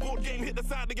 now it's a board game. Hit the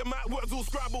side of your mat, words all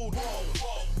scrabbled.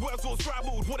 Whoa, words all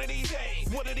scrabbled. What did he say?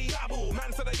 What did he babble?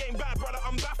 Man said I ain't bad, brother,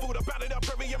 I'm baffled. A bad Started up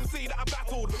every MC that I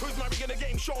battled. Who's my in the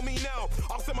game? Show me now.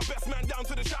 I'll send my best man down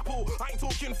to the chapel. I ain't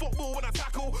talking football when I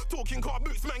tackle. Talking car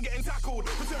boots, man getting tackled.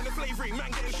 Return to slavery, man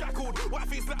getting shackled.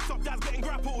 Wifey's laptop, dad's getting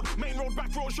grappled. Main road,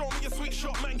 back road, show me a sweet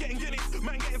shot. Man getting guineas,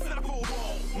 man getting snappled.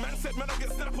 Man said man I'll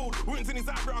get snappled. Wounds in his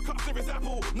eyebrow, cuts in his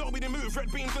apple. Nobody move,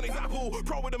 red beans on his apple.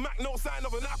 Pro with a Mac, no sign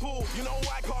of an apple. You know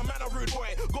why, car man a rude boy.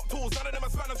 Got tools, none of them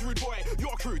are spanners, rude boy.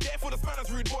 Your crew, they're for the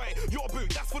spanners, rude boy. Your boot,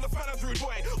 that's for the spanners, rude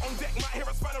boy. On deck, might hear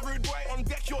a spanner, rude boy. On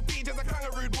deck, your DJ's a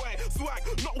clanger, rude boy. Swag,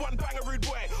 not one banger, rude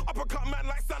boy. Uppercut man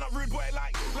like stand up, rude boy.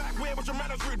 Like where was your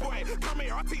manners, rude boy? Come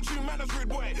here, I'll teach you manners, rude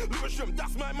boy. Lewisham,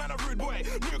 that's my manner, rude boy.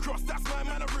 New Cross, that's my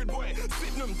manner, rude boy.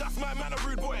 Sydenham, that's my manner,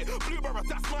 rude boy. Blueborough,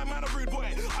 that's my manner, rude boy.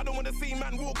 I don't wanna see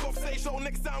man walk off stage, so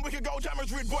next time we could go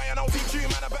jammers, rude boy. And I'll teach you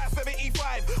man about 75.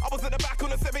 I was at the back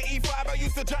on a 75. I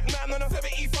used to jack man on a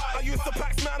 75. I used to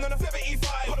pax man on a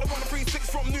 75. Got the 136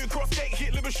 from New Cross Gate,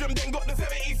 hit Lewisham, then got the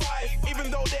 75.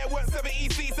 Even though there weren't 70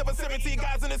 770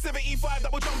 guys in the 75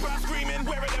 that will jump out screaming,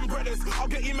 where are them brothers? I'll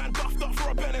get you man buffed up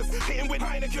for a Bennis. Hitting with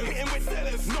Heineken, hitting with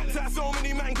Stellas. Knocked out so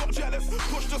many man got jealous.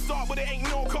 Push to start but it ain't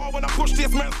no car. When I push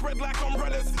this man spread like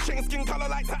umbrellas. Chain skin colour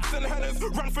like tats and hennas.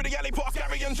 Run through the alley past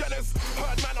Gary and Jenners.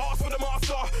 Heard man ask for the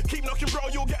master. Keep knocking bro,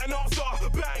 you'll get an answer.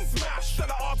 Bang, smash, sell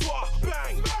a artois.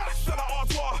 Bang, smash, sell a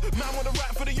artois. Man wanna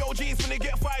rap for the OGs when they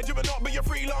get fired. You will not be a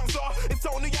freelancer. It's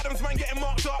Tony Adams man getting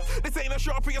marked up. This ain't a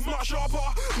Sharpie, it's much sharper.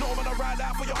 No man I ride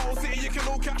out for your whole city. You can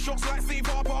all catch shots like Steve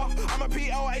Harper. I'm a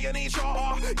PLA&E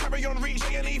charter. Carry on, reach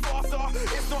A&E faster.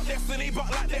 It's not destiny, but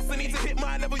like destiny. To hit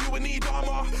my level, you would need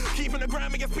armor. Keeping the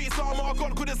gram against peace armor.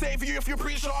 God couldn't save you if you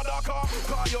preach harder. Car,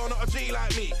 you're not a G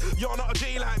like me. You're not a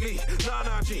G like me.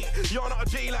 Nah, G. You're not a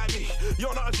G like me.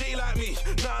 You're not a G like me.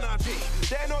 Nah, G.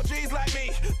 They're not G's like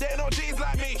me. They're not G's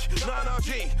like me. Nah,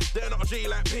 G. They're not a G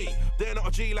like me. They're not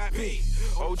a G like me.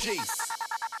 Oh, G's.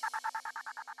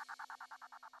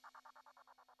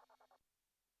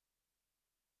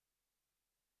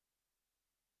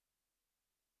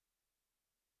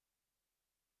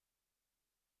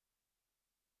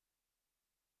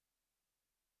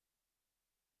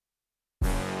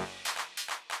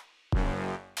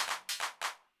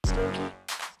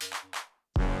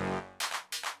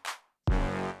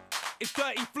 It's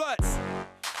Dirty Flirts.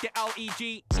 The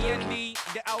L-E-G-E-N-D,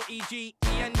 the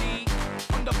L-E-G-E-N-D.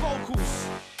 On the vocals.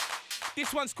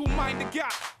 This one's called Mind the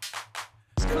Gap.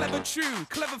 Clever tune,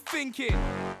 clever thinking.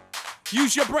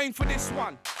 Use your brain for this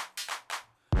one.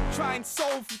 Try and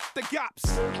solve the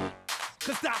gaps,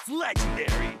 cause that's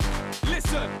legendary.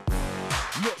 Listen.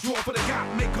 Look, draw for the gap,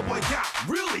 make a boy gap,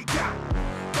 really gap.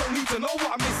 Don't need to know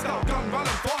what I missed out. Gun running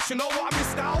fast, you know what I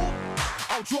missed out.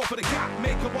 I'll draw for the gap,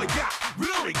 make a boy gap,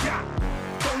 really gap.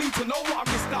 Don't need to know what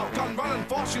I missed out. Gun running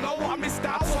fast, you know what I missed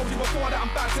out. I told you before that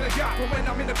I'm back to the gap, but when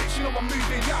I'm in the bitch, you know I'm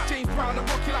moving. Yeah, James Brown and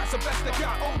Rocky like Sylvester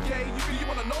Gap. Okay, you really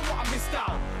wanna know what I missed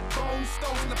out. Bones,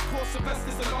 stones, and of course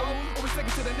Sylvester's alone. Always take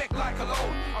it to the neck like a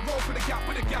loan. I roll for the gap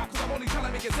with a gap, cause I'm only trying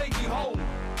to make a Zaggy home.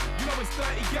 You know it's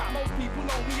Dirty Gap, most people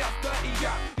know me as Dirty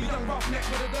Gap. The young roughneck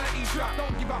with a dirty strap. Don't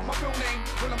give out my real name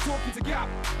when I'm talking to Gap.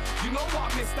 You know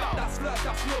what I missed out, that's flirt,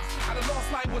 that's looks. And the last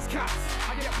line was cats.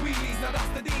 I get wheelies, now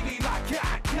that's the DD like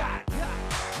cat.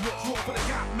 Look, draw for the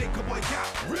gap, make a boy gap,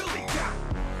 really gap.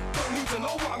 Don't need to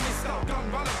know what I missed out. Gun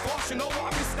running fast, you know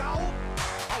what I missed out.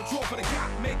 I'll draw for the gap,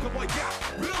 make a boy gap,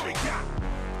 really gap.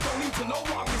 Don't need to know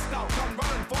what I missed out. Gun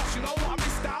running fast, you know what I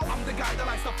missed out. I'm the guy that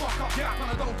likes to fuck up gap,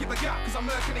 and I don't give a gap, cause I'm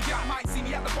lurking a gap. Might see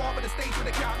me at the bar with the stage with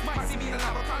a gap. Might see me in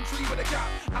another country with a gap.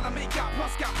 And I make gap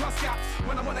plus gap plus gap.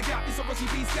 When I'm on a gap, it's obviously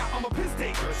beast gap. I'm a piss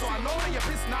taker, so I know that you're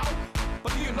pissed now.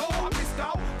 But do you know what I missed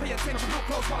out? Pay attention real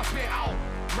close while I spit out.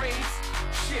 Raves,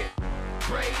 shit,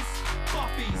 braids,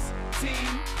 buffies,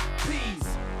 team, peas,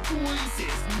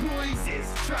 noises,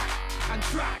 track and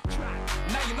track.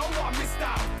 Now you know what I missed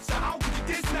out. So how could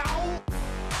you diss now?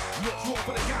 Look, draw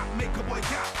for the gap, make a boy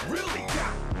gap, really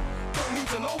gap. Don't need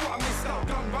to know what I missed out.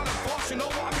 Gun running fast, you know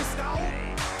what I missed out.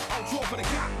 I'll draw for the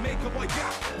gap, make a boy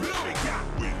gap, really gap.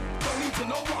 Don't need to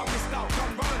know what I missed out.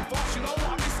 Gun running fast, you know what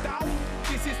I missed out.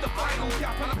 This is the final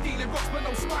gap, and I'm feeling rocks but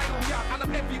no spinal gap. And I'm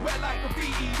everywhere like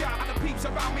graffiti gap. And the peeps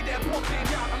around me, they're popping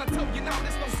gap. And I tell you now,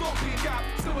 there's no stopping gap.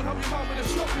 Still will help your mom with a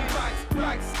shopping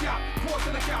bags, gap. Pause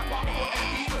in the gap, but I thought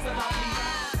MD was a lovely gap.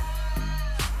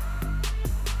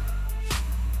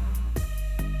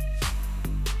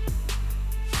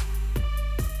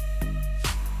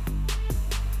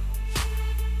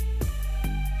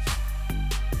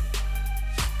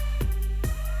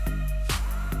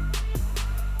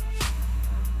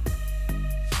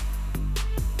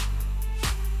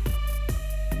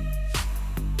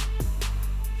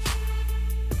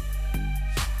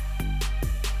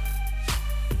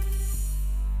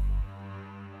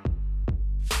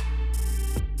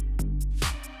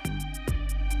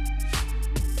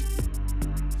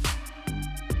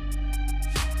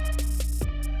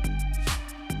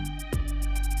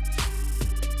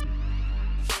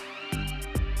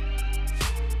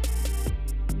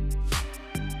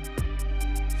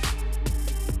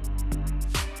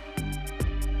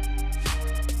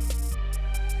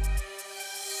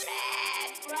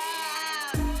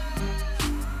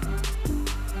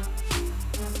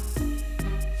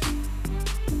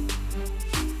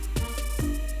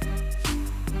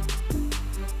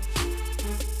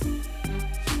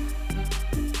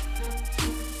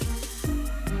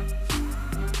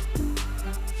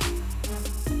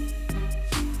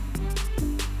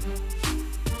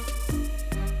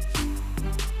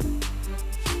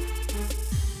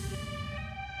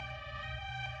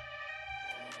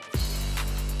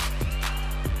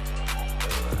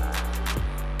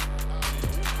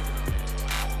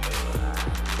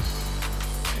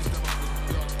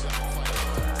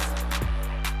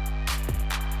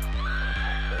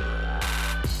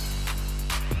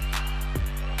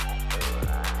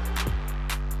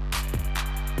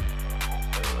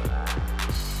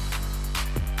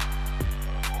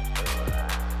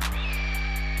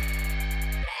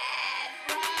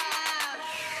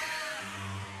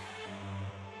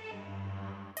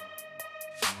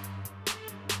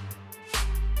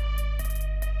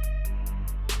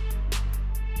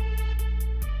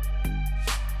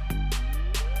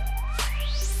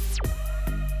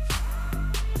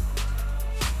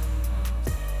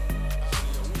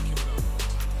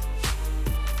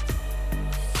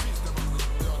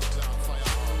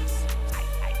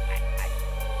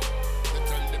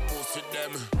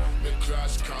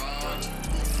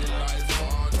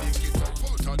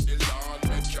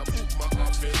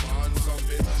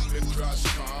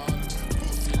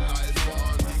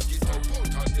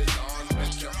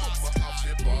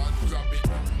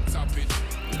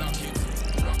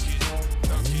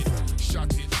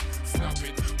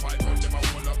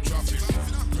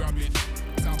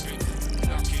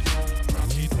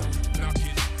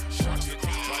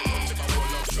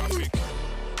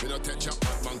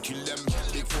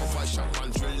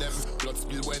 man drill them. Blood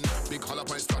spill when big hollow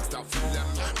pint start feel them.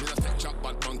 Me not take chop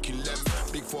bad man kill them.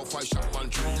 Big 4-5 shot man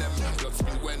drill them. Blood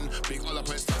spill when big hollow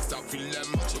pint start feel them.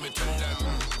 So me tell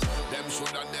them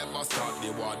shoulda never start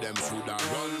the war. Them shoulda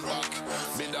run back.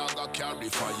 Me dog a carry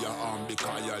firearm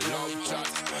because you love chat.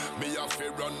 Me have to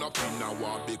run up in a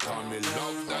war because me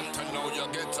love that. And now you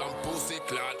get some pussy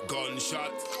clad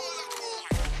gunshot.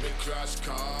 Me crash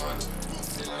car,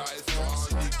 pussy life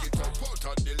on. Dig it up out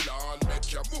of the lawn.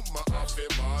 Make your mama have a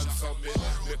man. So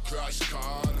me crash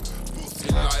car,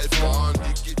 pussy life on.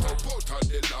 Dig it up out of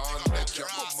the lawn. Make your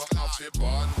mama have a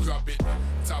man. Grab it,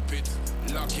 tap it,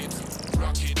 lock it,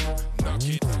 rock it, knock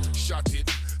it, shot it,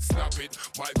 snap it.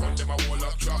 My gun them a wall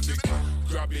of traffic.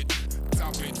 Grab it,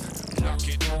 tap it, lock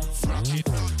it, rock it,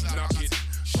 knock it,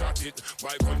 shot it.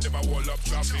 My gun them a wall of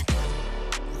traffic.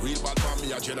 Real bad man,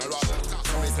 me a general.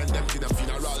 So me send them to the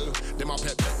funeral. Them a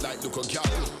pet like little gal.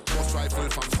 Bust rifle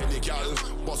from Senegal.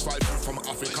 Bust rifle from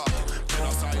Africa.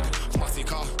 Genocide,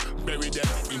 massacre. Bury them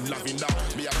in lavender.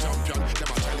 Me a champion, them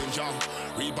a challenger.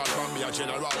 Real bad man, me a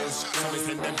general. So me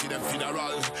send them to the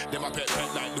funeral. Them a pet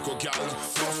like little gal.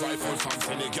 Bust rifle from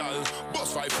Senegal.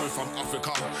 Bust rifle from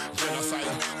Africa.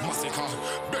 Genocide, massacre.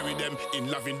 Bury them in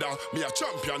lavender. Me a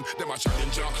champion, them a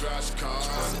challenger. Crash car,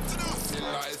 pussy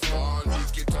life on.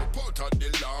 Get up out of the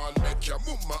lawn, make your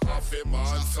mama have a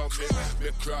man. So me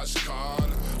crash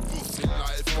can, pussy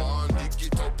life on.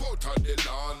 Get up out of the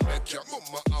lawn, make your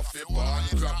mama have a man.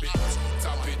 Grab it,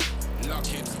 tap it,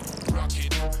 lock it, rock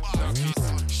it, knock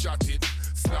it, shot it,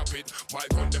 snap it. My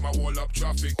gun them a wall up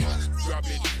traffic. Grab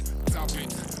it, tap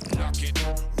it, lock it,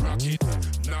 rock it,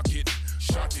 knock it,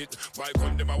 shot it. My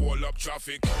gun them a wall up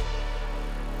traffic.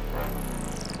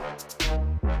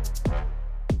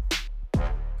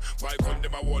 Why couldn't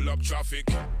them a wall up traffic?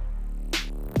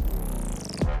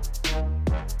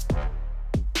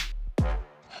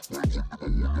 Why couldn't them a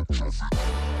wall up traffic?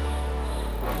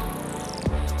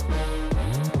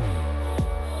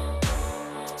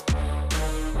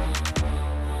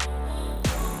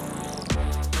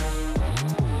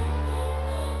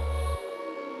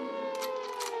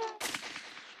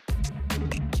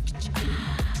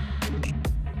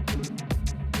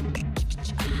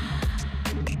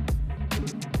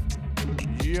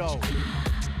 Yo,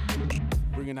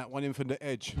 bringing that one in from the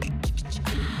edge.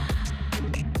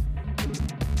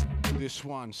 This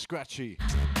one, Scratchy,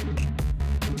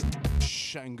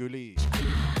 Shanguli.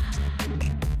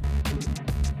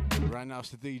 Right now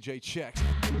it's the DJ Chek.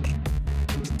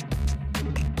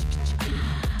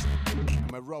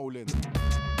 And we're rolling.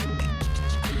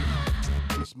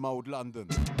 It's Mode London.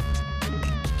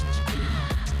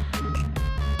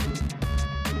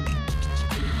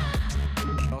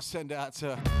 I'll send it out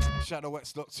to Shadow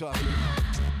X Doctor.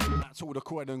 That's all the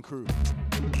Croydon crew.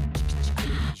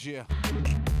 Yeah.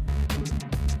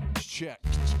 Check.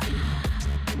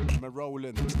 We're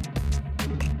rolling.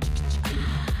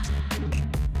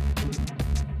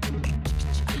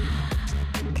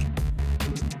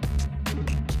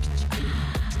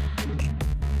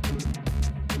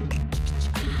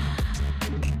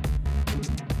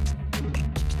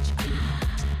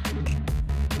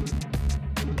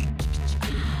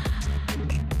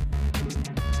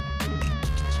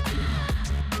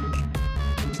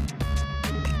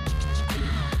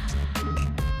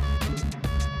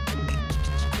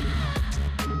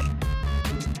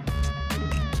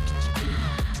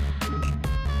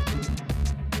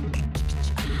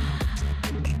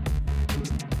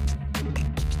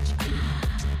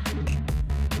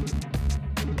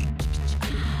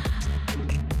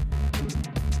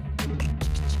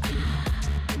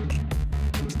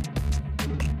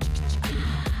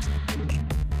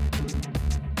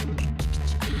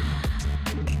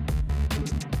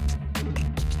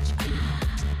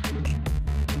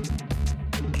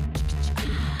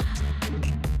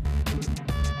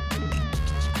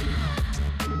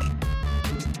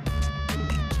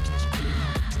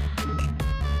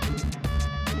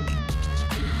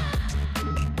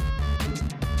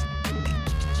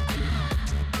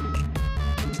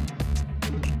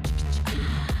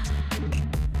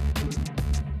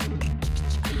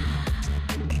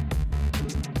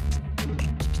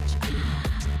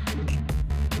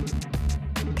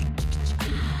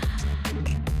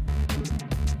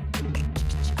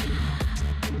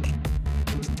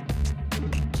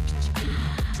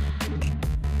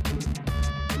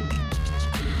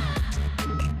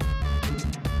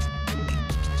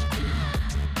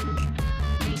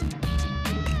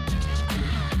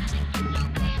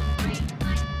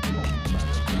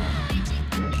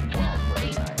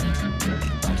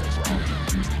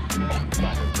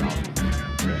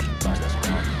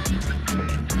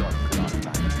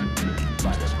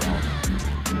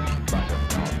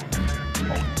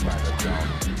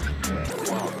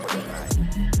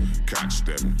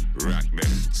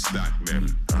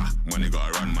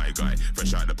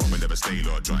 stay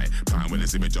low dry. Pan when they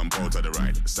see me jump out of the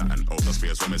ride. Satin out the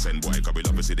space when me send boy. Cause we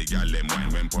love to see the gal them wine.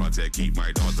 When party keep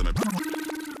my dogs to me.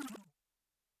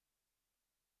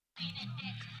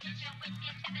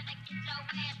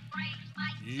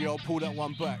 Yo, pull that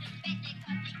one back.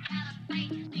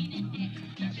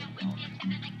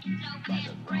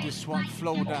 This one,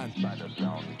 flow down.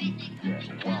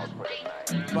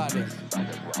 Baddest.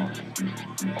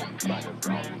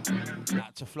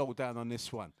 Had to flow down on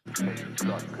this one.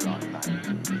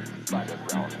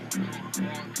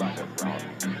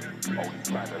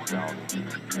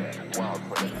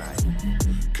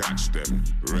 Catch them,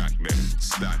 rack them,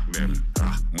 stack them.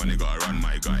 Money gotta run,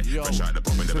 my guy. Fresh out the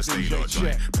pub and never stay low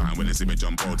dry. Pan when they see me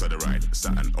jump out of the ride.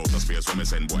 Satin out the space when me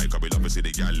send boy. Cause we love to see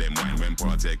the gal them wine. When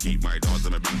party keep my dogs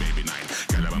and me bring baby 9.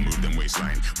 Gal ever move them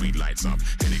waistline. Weed lights up,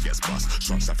 Henny gets bust.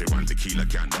 Shots off it, one tequila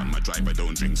can't run. My driver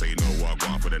don't drink, so you know what I go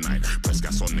on for the night. Press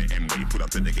gas on the M-way, put up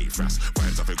to the gate fast.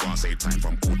 Vibes off it, go on, save time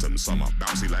from autumn, summer.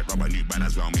 Bouncy like rubber, new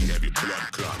banners round me. Every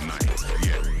blood clot night.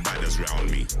 Yeah, badders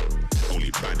round me.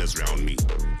 Only badders round me.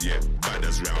 Yeah,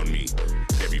 badders round me.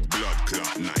 Every blood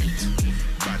clot night.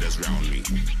 Badders round me.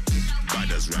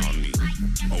 Badders round me.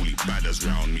 Only badders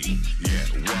round me. Yeah,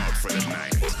 wild for the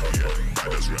night. Yeah,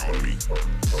 badders round me.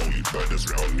 Only badders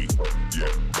round me.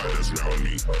 Yeah, badders round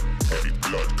me. Every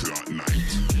blood clot night.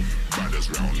 Badders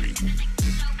round me.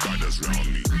 Badders round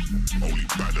me. Only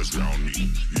badders round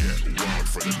me. Yeah, wild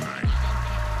for the night.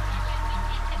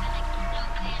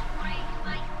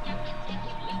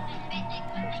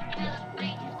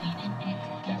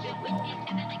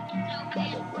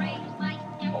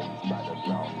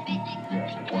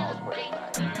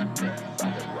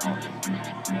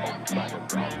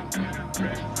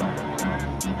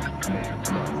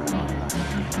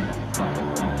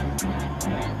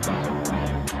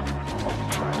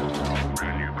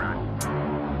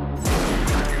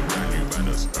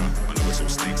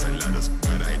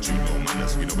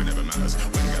 We know it never matters.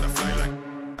 When you gotta fly like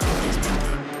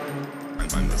and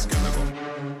bandits gotta go.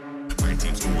 My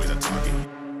team's always a target.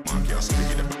 Mark your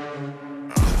speaking the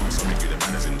so we get the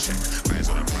banners in check. Eyes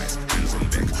on the price, hands on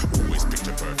deck. Always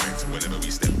picture perfect. Whenever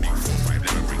we step big 4-5,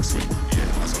 never bring swing. Yeah,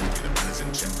 that's how we get the banners in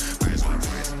check. Eyes on the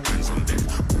price, hands on deck.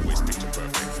 Always picture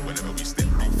perfect. Whenever we step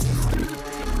big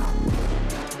 4-5.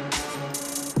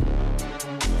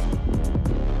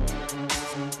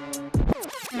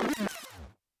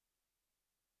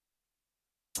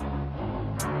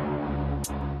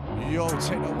 Yo,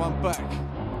 take that one back.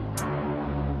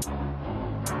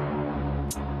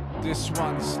 This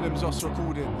one, Slim's Os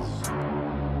Recordings.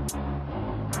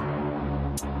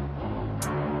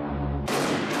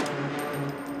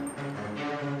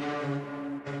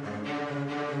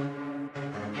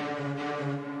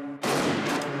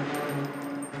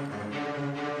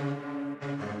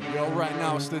 Yo, right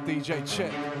now it's the DJ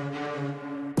Chek.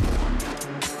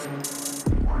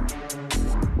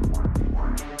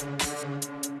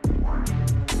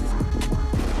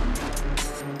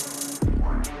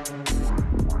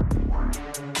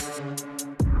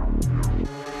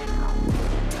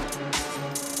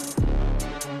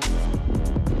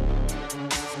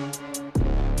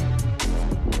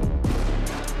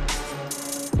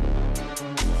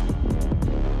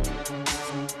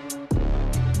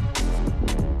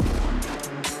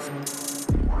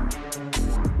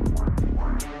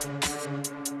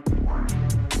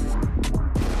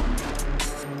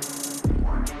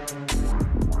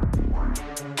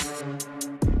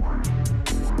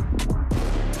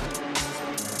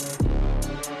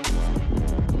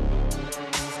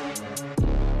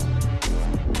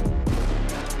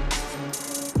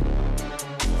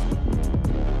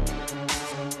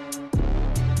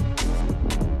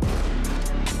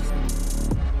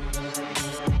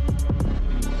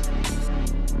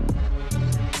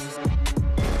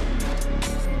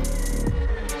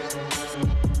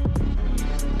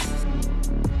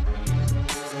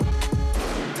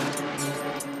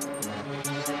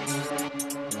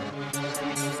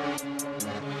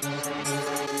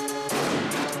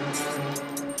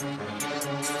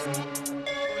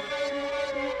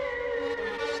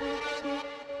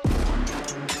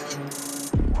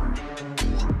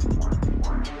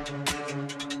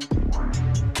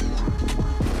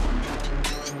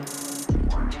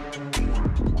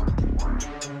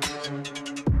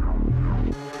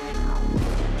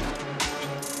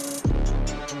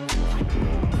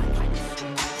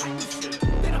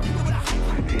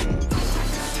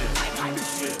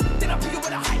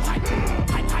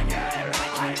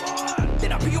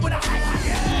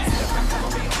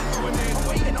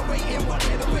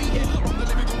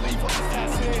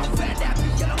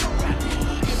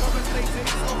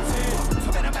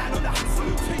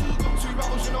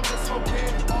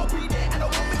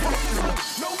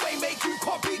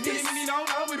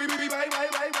 we be way.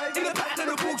 In the pattern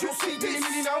of the ball, you'll see this.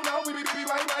 No, we be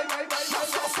way.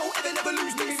 So ever never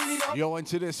lose this. Yo,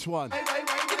 into this one. In the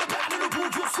pattern of the ball,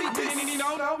 you'll see this.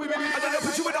 No, we be. I don't know,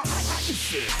 put you in a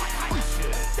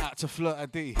Out to Flirt a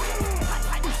D. Then I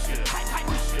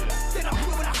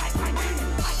put you in a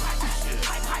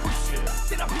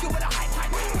Then I put you in a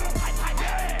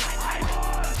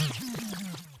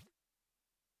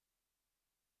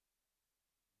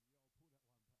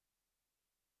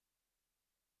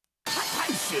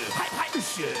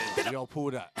Yo, pull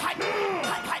that.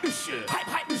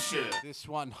 This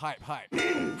one, hype.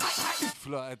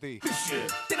 Flirt a D.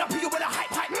 Then I put you in a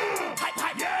hype,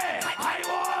 yeah,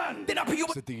 one. Then I put you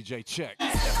It's the DJ Chek.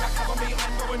 I'm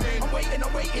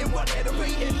waiting, what they're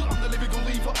waiting. I'm the lyrical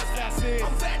lever assassin.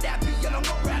 I'm fan that beat and I'm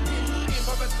not rapping.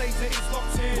 Improvisator is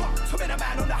locked in. So many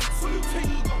man on the absolute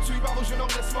team. Got 2 barrels, you're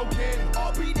not less smoking.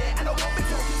 I'll be there and I won't be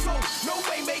talking, so no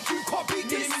way make you copy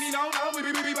this. No, we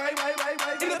be way.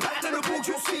 In the pattern of the ball,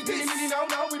 you'll see this. No,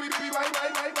 we be way.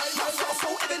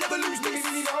 So ever never lose this.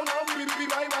 No, we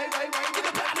be way. In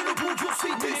the pattern of the ball, you'll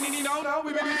see this. No,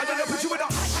 we be. I don't know, put you in a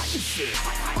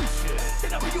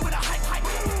Then I put you in a hype.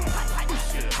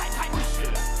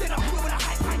 Then I put you in a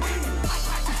hype.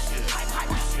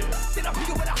 Then I put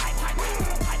you in a hype.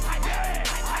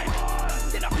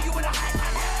 Then I put you in a hype. Then I put you in a hype.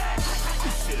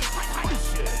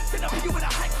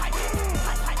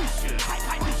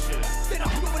 Then I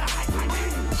put you in a hype.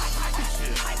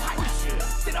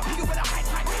 Then I put you in a hype.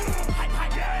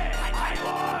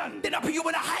 Then I put you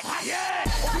in a hype. Yeah.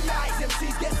 Open your eyes,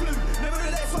 MCs get flu.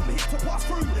 Nevertheless, I'm here to pass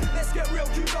through. Let's get real,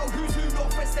 you know who's who.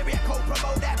 Northwest area code,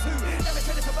 promote that too. Never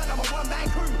tried to burn, I'm a one-man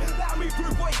crew. Let me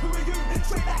through, boy, who are you?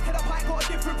 Straight back to the pipe, got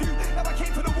a different view. Never came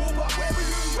to the war, but where were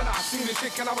you? When I seen the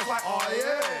chick and I was like, oh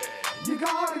yeah, you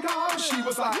gotta go. She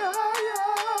was like, yeah.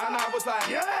 And I was like,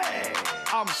 yeah.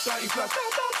 I'm 30 plus,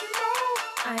 don't you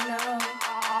know? I know.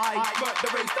 I work the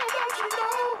race, don't you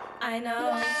know? I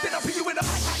know. Then I put you in a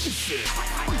hype.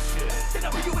 Then I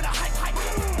put you in a hype.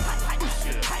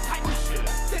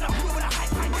 Then I put you in a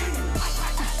hype.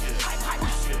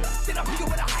 Then I put you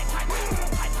in a hype. Then I put you in a hype.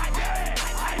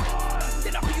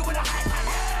 Then I put you in a hype.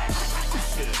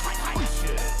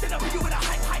 Then I put you in a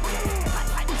hype.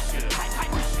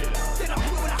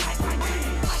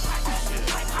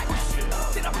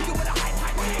 Then I put you in a hype.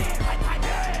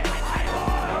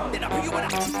 Then I put you in a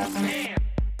hype.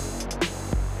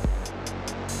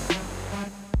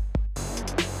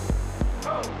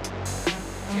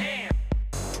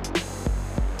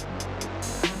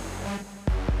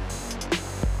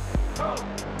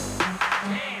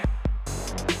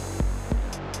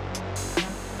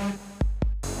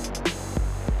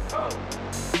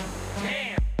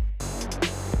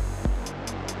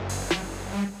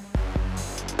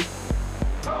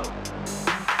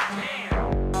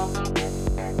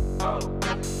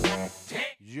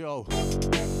 Yo,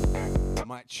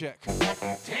 mic check.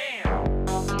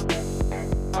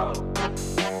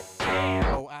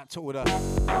 Oh, out to all the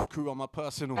crew on my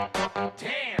personal.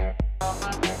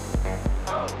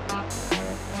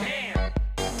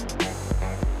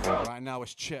 Right now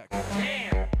it's Chek.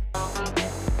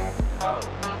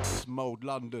 It's Mode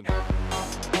London.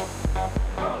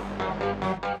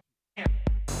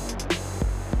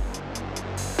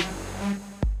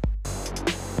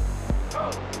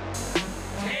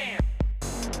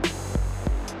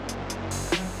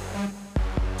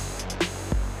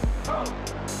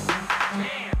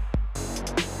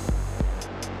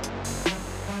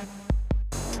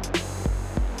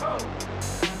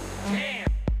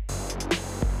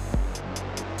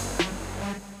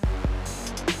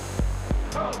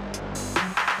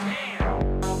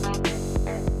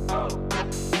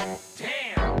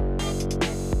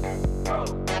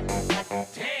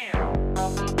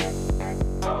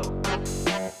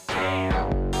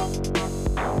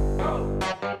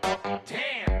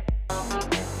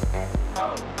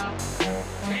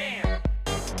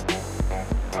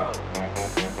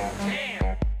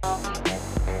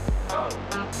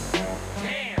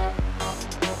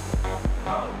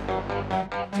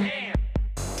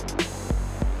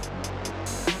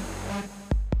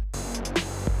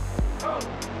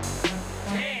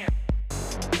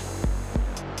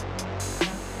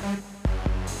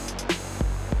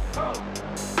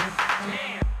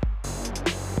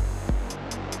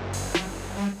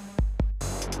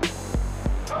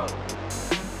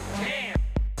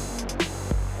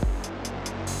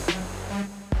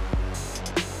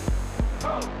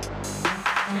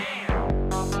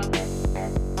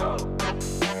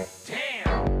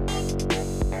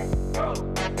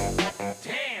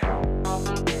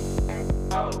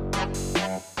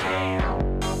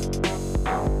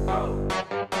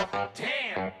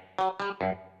 Oh,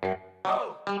 damn.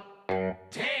 Oh,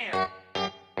 damn.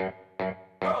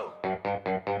 Oh,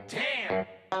 damn.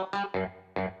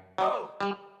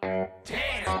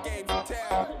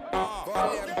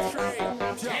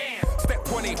 Damn. Step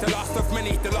 20, the last of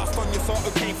many. The last on your sort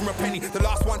who came from a penny. The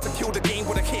last one to kill the game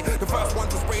with a hit. The first one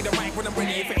to spray the mic when I'm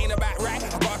ready. If it ain't about right,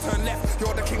 I gotta turn left.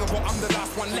 You're the king of what I'm the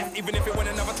last one left. Even if it went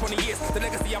another 20 years, the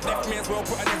legacy I've left may as well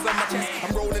put an X on my chest.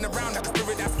 I'm rolling around like a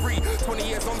spirit that's free. 20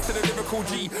 years on to the lyrical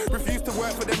G. Refuse to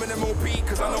work for them in MOP,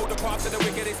 cause I know the path to the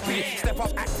wickedest P. Step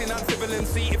up acting uncivil and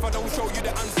see if I don't show you the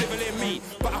uncivil in me.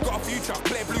 But I got a future,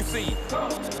 clear blue sea.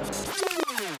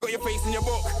 Got your face in your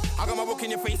book, I got my book in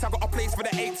your face. I got a place for the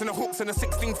 8s and the hooks and the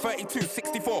 16, 32,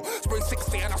 64. Spray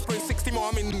 60 and I spray 60 more.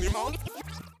 I'm in your mouth.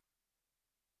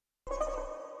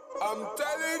 I'm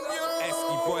telling you,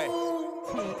 Esky boy.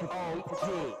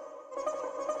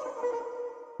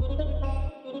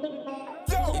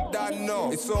 You don't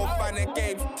know, it's all fun and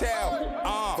games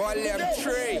tell. Volume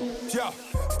 3. Yeah.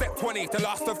 Step 20, the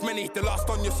last of many. The last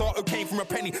on your sort who came from a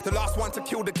penny. The last one to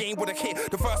kill the game with a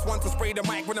hit. The first one to spray the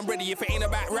mic when I'm ready. If it ain't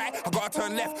about right, I gotta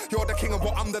turn left. You're the king of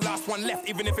what I'm the last one left.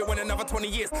 Even if it went another 20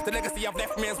 years, the legacy I've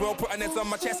left may as well put an S on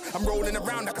my chest. I'm rolling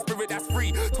around like a spirit that's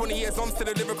free. 20 years on to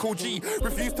the lyrical G.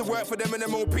 Refuse to work for them in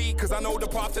MOP, cause I know the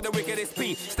path to the wickedest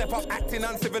P. Step up acting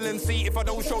uncivil and see if I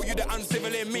don't show you the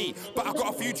uncivil in me. But I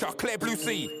got a future, clear blue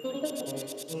sea.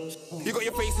 You got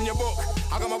your face in your book,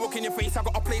 I got my book in your face. I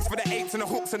got a place for the 8s and the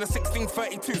hooks and the 16,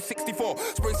 32, 64.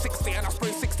 Spray 60 and I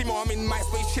spray 60 more. I'm in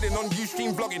MySpace chilling on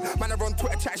Ustream vlogging. Man, I run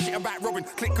Twitter chat shit about Robin.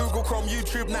 Click Google Chrome,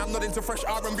 YouTube, now I'm not into fresh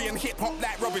R&B and hip hop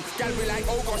like Robin. Gallery like,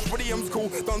 oh gosh, Williams cool.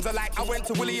 Dons are like, I went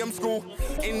to Williams school.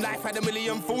 In life had a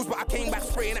million fools, but I came back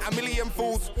spraying at a million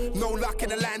fools. No luck in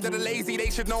the land of the lazy, they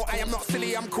should know I am not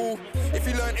silly, I'm cool. If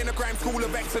you learned in a grime school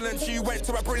of excellence, you went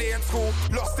to a brilliant school.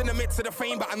 Lost in the midst of the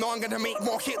fame, but I know I'm gonna make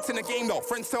more hits in the game though.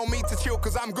 Friends tell me to chill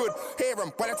cause I'm good. Hear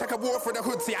them, when I take a war for the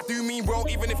hood, see I do mean well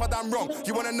even if I done wrong.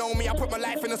 You wanna know me, I put my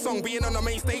life in a song. Being on the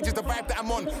main stage is the vibe that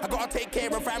I'm on. I gotta take care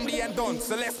of family and dons,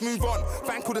 so let's move on.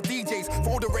 Thank all the DJs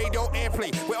for all the radio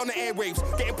airplay. We're on the airwaves,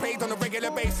 getting played on a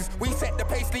regular basis. We set the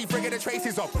pace, leave regular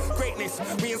traces of greatness.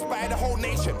 We inspire the whole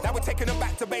nation, now we're taking them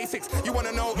back to basics. You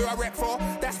wanna know who I rep for?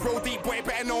 That's Real Deep Boy,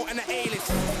 better know in the A-list.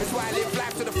 That's why I live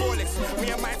life to the fullest. Me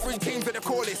and my 3 teams at the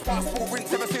callest. Passport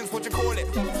rinse ever since, what you call it?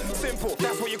 Simple,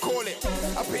 that's what you call it.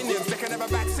 Opinions, they can have a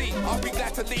backseat. I'll be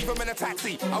glad to leave them in a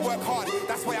taxi. I work hard,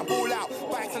 that's why I ball out.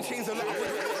 Bikes and chains a lot of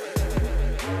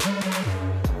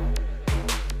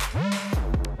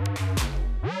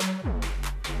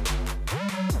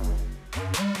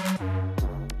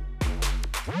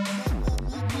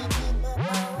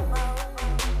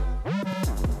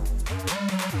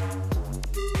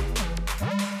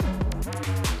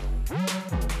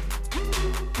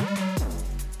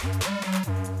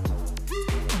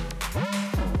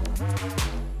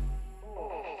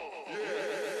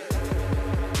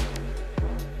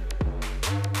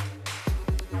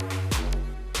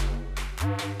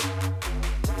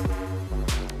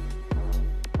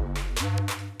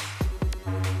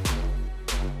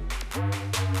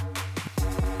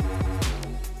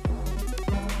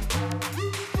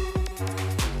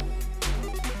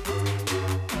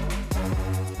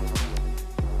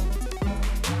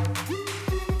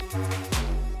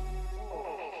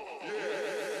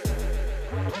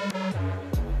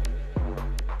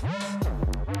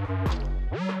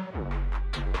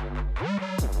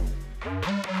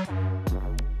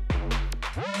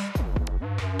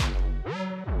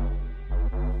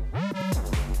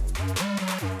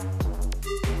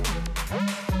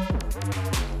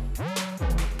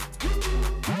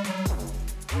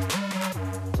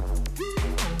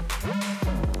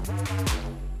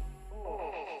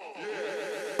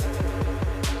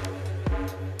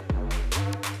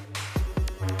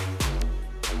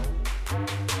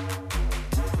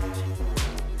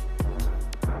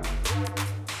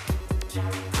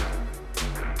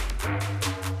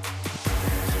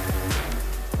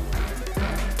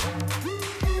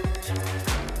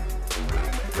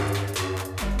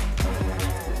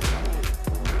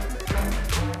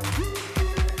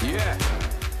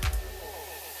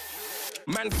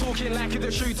Man talking like he's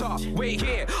a shooter. Wait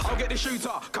here, I'll get the shooter.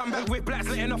 Come back with blacks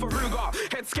letting off a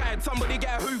Ruger. Head scared, somebody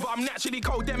get a Hoover. I'm naturally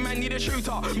cold, them man need a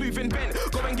shooter. Moving bent,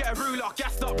 go and get a ruler.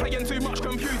 Gassed up, playing too much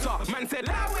computer. Man said,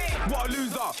 what a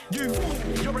loser. You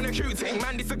fool, you're an acute thing.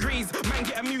 Man disagrees, man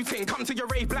get a muting. Come to your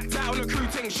rave, blacked out on a crew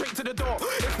ting. Straight to the door,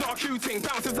 it's not a cue ting.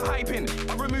 Bouncers are hyping,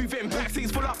 I'm removing.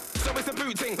 Backseats full up. so it's a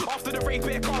boot thing. After the race,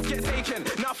 bare cars get taken.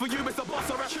 Now for you, it's a boss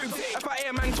or a shooting. If I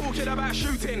hear man talking about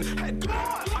shooting, head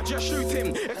I just shoot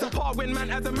him. It's a part when man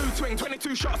has a mood swing.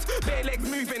 22 shots, bare legs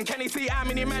moving. Can he see how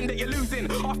many men that you're losing?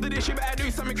 After this, you better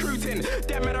do some recruiting.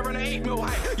 Them men are on an 8 mil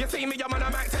height. You see me, I'm on a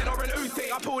Mac 10 or an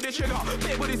Uzi. I pull the trigger,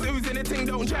 bit with his oozing, the thing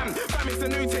don't jam. Fam, it's a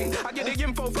new thing. I get the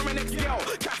info from an ex-girl.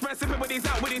 Cash man sipping with his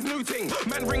out with his new thing.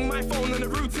 Man ring my phone on the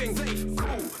routing.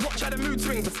 Cool, watch how the mood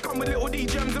swings. Come with little D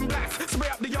gems and blacks. Spray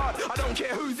up the yard, I don't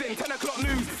care who's in. 10 o'clock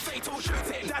news, fatal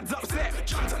shooting. Dad's upset,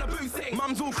 jumped on a boosting.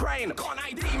 Mum's all crying, can't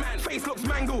ID man. Face looks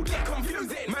mangled, get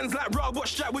confusing. Man's like, Rob, what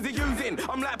strap was he using?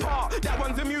 I'm like, Pa, that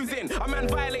one's amusing. A man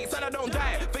violates and I don't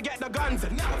die. Forget the guns,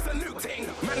 now it's a new thing.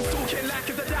 Man's talking like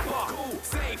it's a dapper. Cool,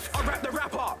 safe, I rap the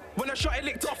rapper. When I shot it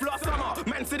licked off last summer.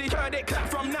 Man said he heard it clap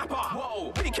from Napa.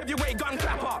 Whoa, big heavyweight gun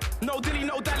clapper. No dilly,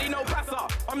 no dally, no passer.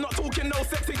 I'm not talking no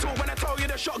sexy talk when I tell you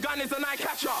the shotgun is an eye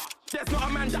catcher. There's not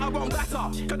a man that I won't batter.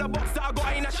 Cause the box that I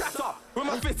got ain't a shatter. With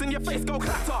my fist in your face go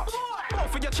clatter.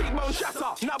 Both of your cheekbones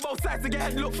shatter. Now both sides of your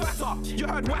head look fatter. You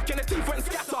heard whack and the teeth went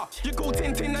scatter. You call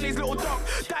Tintin and his little dog.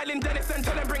 Dialing Dennis and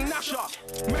tell him bring Nasha.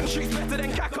 Men shoots better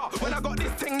than Kaka. When I got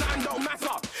this thing, nothing don't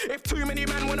matter. If too many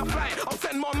men wanna fly, I'll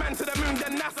send more men to the moon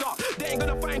than NASA. They ain't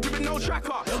gonna find you with no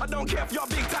tracker. I don't care if you're a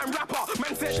big time rapper.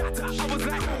 Man said shatter. I was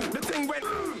like, ooh. The thing went,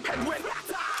 head went.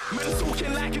 Man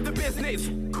talking like it's a business.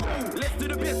 Cool, let's do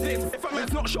the business. If a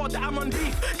man's not sure that I'm on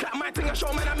beef, clap my thing and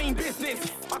show man I mean business.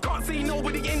 I can't see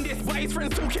nobody in this, but his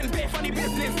friends talking bare funny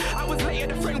business. I was late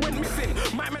and the friend went missing.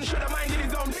 My man should have minded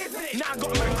his own business. Now I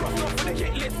got man crossed off for the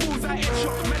hit list. Fools I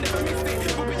headshot, man never missed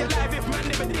it. We'll be alive if man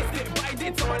never dissed it. But I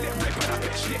did, so I let rip and I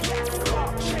pitched it.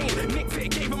 Car, chain, nicked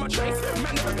it, gave him a trace.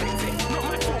 Man never picked it, not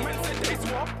my fault, man said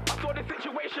this war. I saw the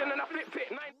situation and I flipped it.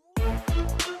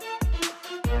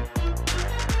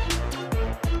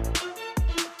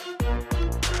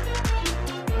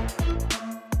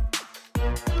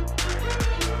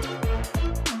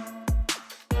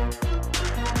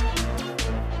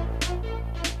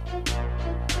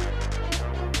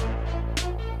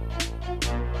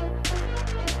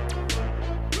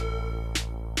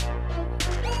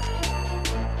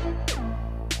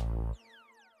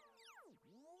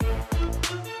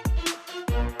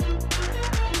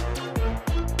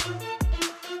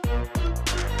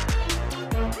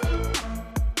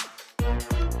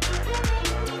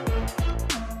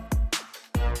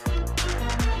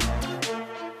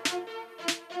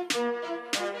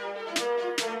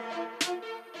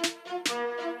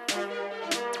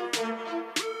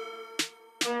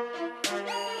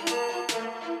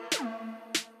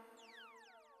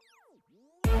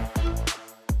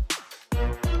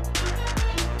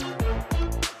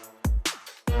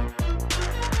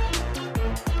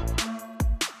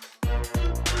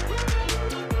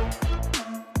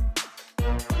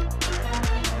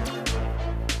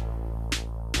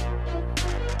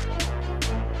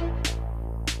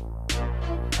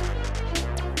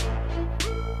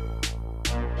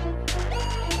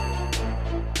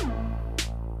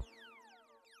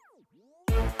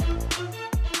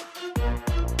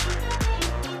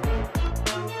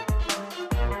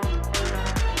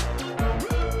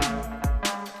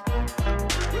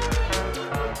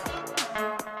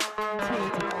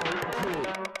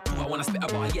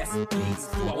 Please,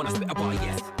 do I wanna spit about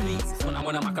yes, please. When I'm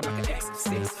on a mic, I'm like an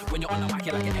X6. When you're on a mic,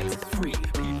 you're like an X3.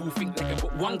 People think they can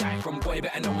put one guy from boy,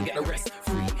 better no one get the rest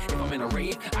free. If I'm in a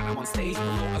rave and I'm on stage, the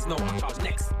voters know I charge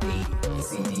next. The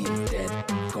CD is dead,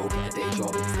 go get a day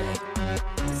job instead.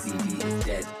 The CD is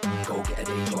dead, go get a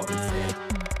day job instead.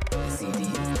 The CD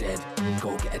is dead,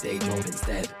 go get a day job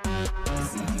instead. The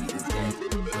CD is dead,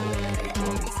 go get a day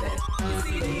job instead. The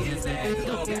CD is dead,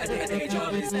 go get a day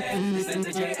job instead. Listen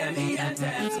to JME and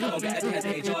Thames, go get a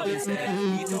day job instead.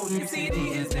 He told you CD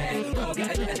is dead, go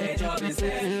get a day job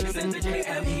instead. Listen to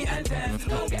JME and Thames,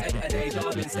 go get a day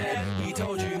job instead. He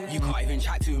told you, you can't even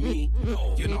chat to me.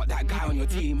 No, you're not that guy on your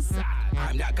team.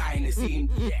 I'm that guy in the scene.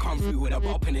 Come through with a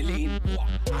bop and a lean.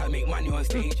 I'll make money on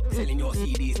stage, selling your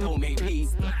CDs, don't make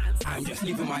peace. I'm just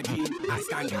living my dream. I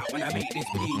stand out when I make this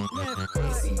beat.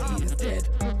 The CD is dead,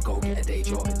 go get a day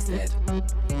job instead.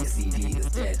 The CD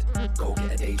is dead, go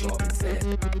get a day job instead.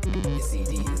 The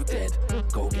CD is dead,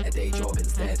 go get a day job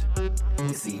instead.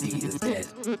 The CD is dead,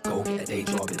 go get a day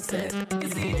job instead. The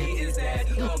CD is dead,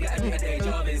 go get a day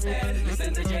job instead.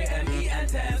 Listen to JME and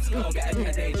Thames, go get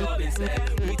a day job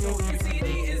instead. We told you CD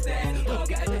is dead, go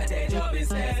get a day job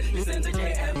instead. Listen to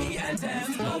JME and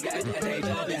Thames, go get a day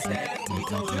job instead. We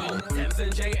told you.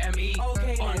 Simpson JME.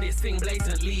 Okay, on then. this thing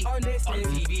blatantly. On this on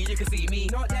thing. TV you can see me.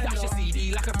 Not them, Dash no. your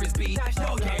CD like a frisbee. Dash them,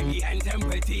 Okay, no. me and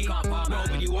Tempety.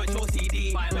 Nobody wants your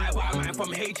CD. Buy My man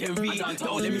from HMV.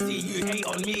 Don't let me see you hate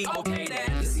on me. Okay,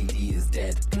 then. The CD is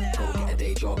dead. Go get a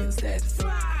day job instead.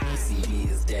 The CD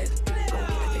is dead. Go get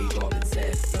a day job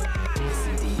instead. The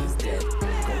CD is dead. Go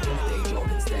get a day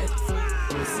job instead.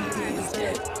 The CD is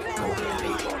dead. Go get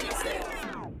a day job instead.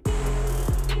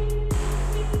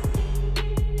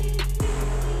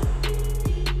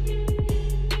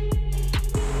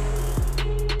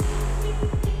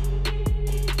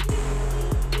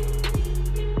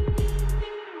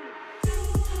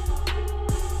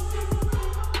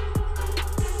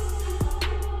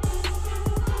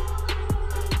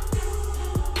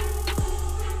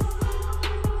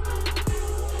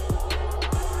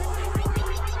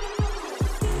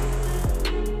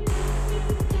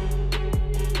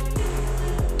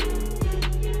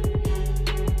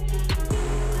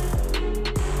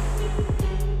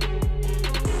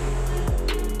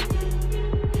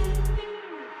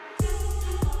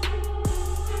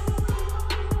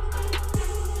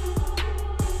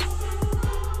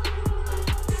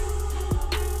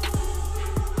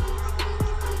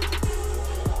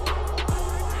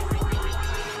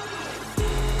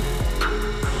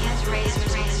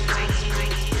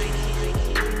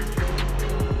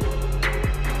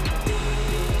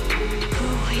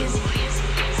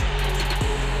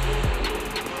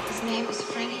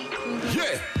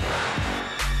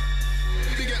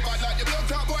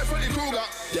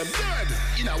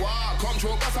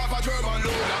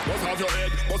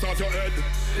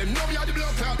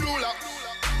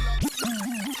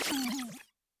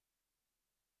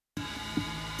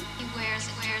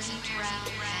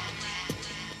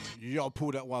 Yo,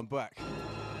 pull that one back.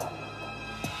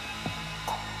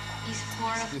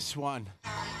 This one.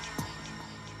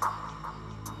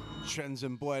 Trends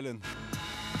and Boiling.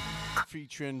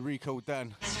 Featuring Rico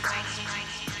Dan.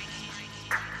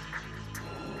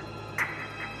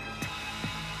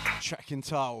 Chek and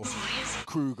Towel.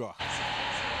 Kruger.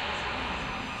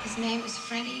 His name was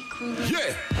Freddy Krueger.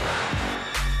 Yeah!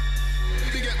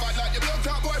 They get bad like the blood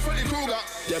top boy Freddy Krueger.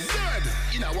 Them dead!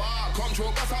 In a war,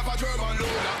 control, bust off a German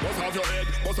ruler. Bust off your head,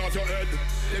 bust off your head.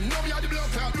 Them know me are the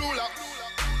blood top ruler.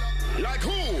 Like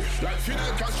who? Like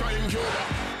Fidel Castro in Cuba.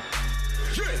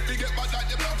 Yeah, they get bad like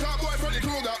the blood top boy Freddy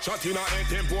Krueger. Shot in a head,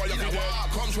 them boy, you can war,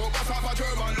 control, bust off a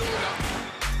German ruler.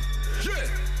 Yeah,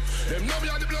 them know me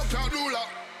are the blood top ruler.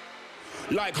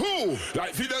 Like who?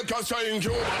 Like Fidel Castro in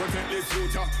Cuba. Protect this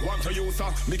future, want to use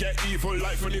her. Me get evil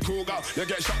like Freddy Krueger. You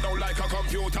get shut down like a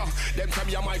computer. Them tell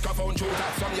me a microphone shooter.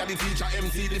 Some ya the teacher,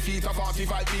 MC defeater,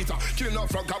 45 meter. Killing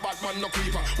up from a Batman, no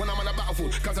creeper. When I'm on a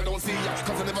battlefield, cause I don't see ya,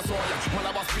 cause I never saw ya. Man,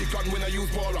 I was speak on when I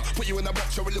use Bora. Put you in a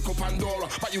box, you will look up Pandora.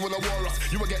 But you wanna war us,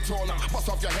 you will get torn up. Bust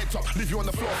off your head top, leave you on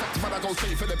the floor. Fuck, man, I go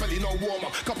straight for the belly, no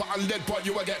warmer. Copper and lead, boy,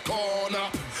 you will get corn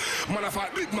up. Man, I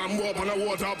fight big man, war on a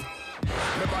water up.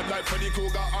 Me bad like Freddy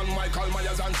Krueger and Michael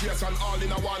Myers and Jason all in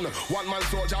a one. One man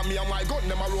soldier, me and my gun,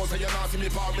 them a rose, and you not see me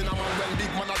palm in a man. When big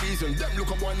man a reason, them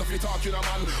look a boy, enough you talking a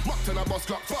man. Mocked in a bus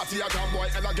clock, party a jam boy,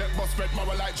 ella get bus spread,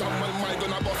 marrow like jam. When my gun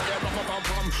a bus, air up pam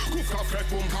pam. Goof cough, crack,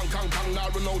 boom, kang, kang, kang.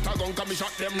 Now run out a gun, can me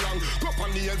shot them long. Cup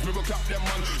on the ends, me will clap them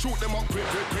man. Shoot them up quick,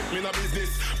 quick, quick, me no business.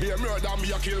 Be a murder,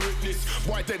 me a kill witness.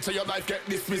 Boy dead so your life get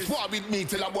dismissed. War with me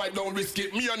till a boy don't risk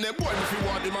it. Me and them boy, if you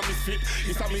want them a misfit.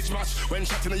 It's a mismatch, when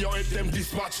shot in your head, them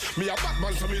dispatch. Me a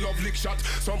Batman, so me love lick shot.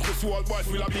 Some pussy old boys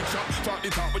will a big shot. Talk the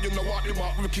talk, but you know what the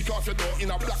mark. We kick off your door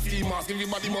in a black ski mask.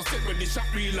 Everybody must take when the shot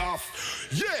we laugh.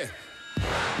 Yeah!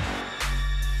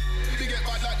 They get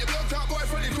bad like the blood top boy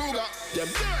Freddy Krueger. Them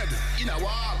dead! In a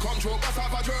war, control, bust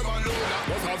off a German ruler.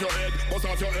 Bust off your head, bust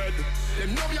off your head.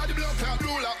 Them know me are the blood top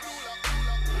ruler.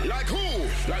 Like who?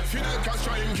 Like Fidel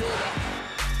Castro in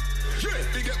Cuba. Yeah,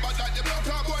 they get bad like the blood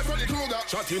top boy Freddy Krueger.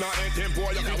 Shot in a head, them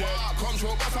boy, you can war,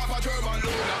 control, bust off a German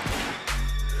ruler.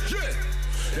 Yeah,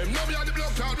 them know me are the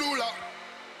blood top ruler.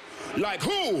 Like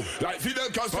who? Like Fidel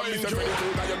Castro in Cuba.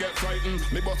 You get frightened.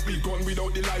 Me bust speak gun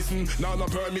without the license. Now no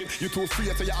permit. You too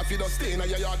free so you have to just stay in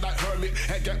your yard like hermit.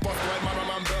 Head get bust while mama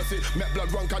man burst it. Met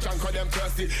blood run catch and call them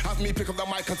thirsty. Have me pick up the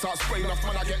mic and start spraying off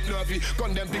man I get nervy.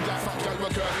 Gun them big like fat girl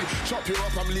were curvy. Chop you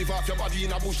up and leave off your body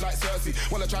in a bush like Cersei.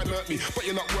 Wanna try murk me but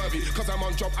you're not worthy. Cause I'm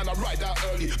on job and I ride out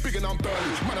early. Big and I'm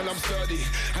burly, man and I'm sturdy.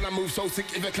 And I move so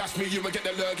sick if you clash me you will get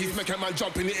the lurgies. Make a man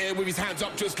jump in the air with his hands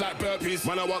up just like burpees.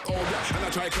 Man I walk over and I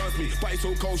try curse me. But it's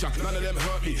so kosher, none of them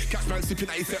hurt me. Catch man sipping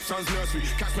at his stepson's nursery.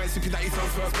 Catch man sipping at his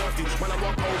son's first birthday. When I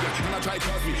walk over and I try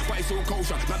curse me. But it's so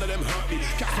kosher, none of them hurt me.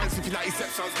 Catch man sipping at his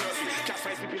stepson's nursery. Catch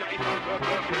man sipping at his son's first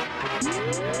birthday.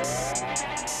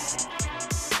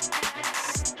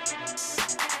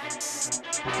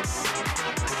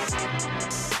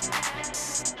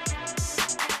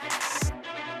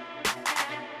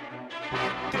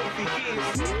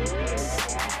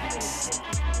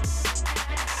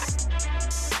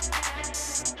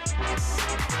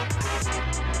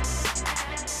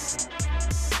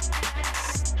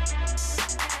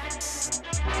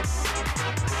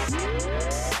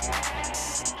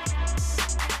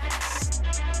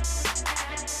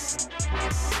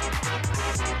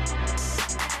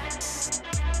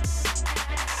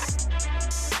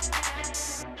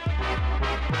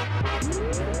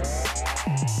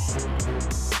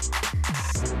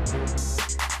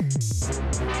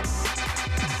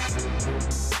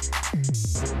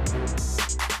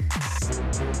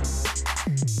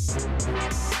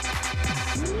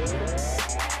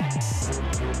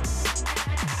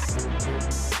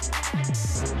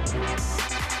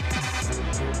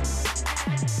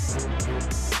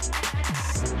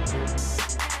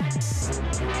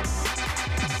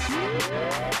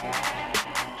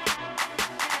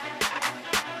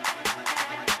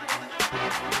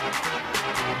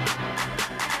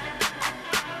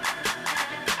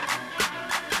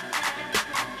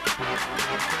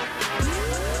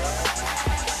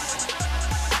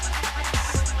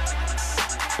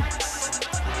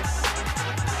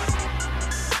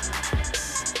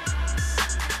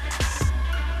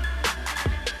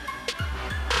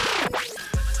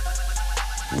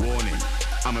 Warning,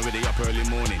 I'm already up early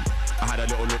morning. I had a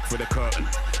little look for the curtain,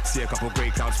 see a couple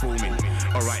grey clouds forming.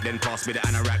 Alright then, pass me the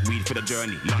anorak, weed for the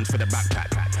journey, lunch for the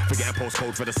backpack, forget a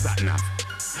postcode for the sat-nav.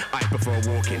 I prefer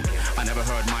walking, I never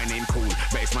heard my name called,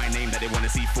 but it's my name that they wanna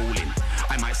see falling.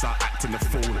 I might start acting the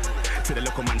fool, till the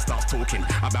local man starts talking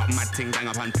about mad ting, gang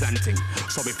up and planting.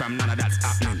 Sorry fam, none of that's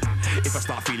happening. If I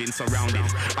start feeling surrounded,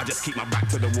 I just keep my back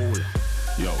to the wall.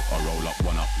 Yo, I roll up,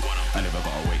 one up, I never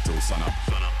gotta wait till sun up.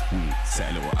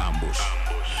 Set a little ambush,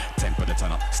 temper the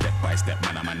turn up, step by step,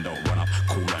 man, a man don't run up.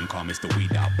 Cool and calm, it's the weed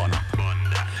that I bun up.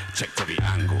 Checked every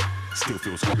angle, still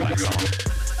feels hot like summer.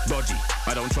 Dodgy,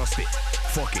 I don't trust it,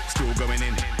 fuck it, still going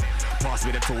in. Pass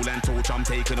me the tool and torch, I'm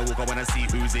taking a walk, I wanna see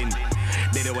who's in.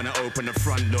 They don't wanna open the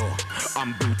front door,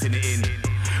 I'm booting it in.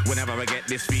 Whenever I get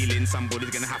this feeling, somebody's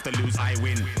gonna have to lose, I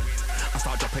win. I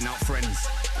start dropping out friends,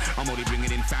 I'm only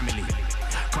bringing in family.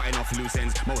 Cutting off loose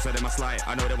ends, most of them are sly,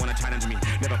 I know they wanna challenge me.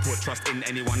 Never put trust in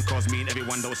anyone, cause me and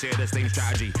everyone don't share the same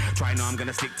strategy. Try now, I'm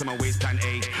gonna stick to my ways, plan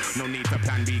A, no need for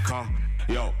plan B, car.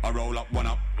 Yo, I roll up, one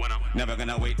up, never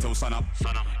gonna wait till sun up.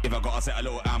 If I gotta set a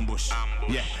little ambush,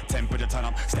 yeah, temperature turn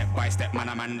up, step by step, man,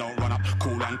 a man don't run up.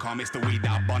 Cool and calm, it's the weed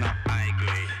that I bun up. I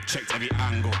agree. Checked every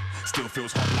angle, still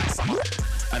feels hot like summer.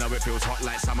 I know it feels hot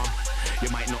like summer, you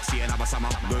might not see another summer.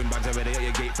 Burn bags already at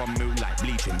your gate from moonlight,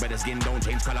 bleaching, better skin don't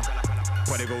change colour.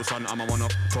 Prodigal son, I'm a one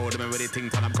up, told them already ting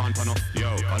turn up, can't turn off. Yo,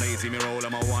 I know you see me roll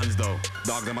on my ones though,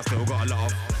 dogs them I still got a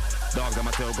lot of. Dogs them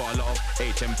I still got a lot of.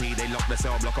 HMP, they lock the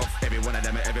cell block off. Every one of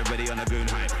them, everybody on a goon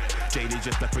hype. JD's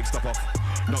just a quick stop off.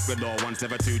 Knock the door once,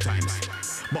 never two times.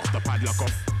 Box the padlock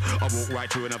off. I walk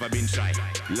right through and never been shy.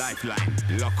 Lifeline,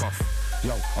 lock off.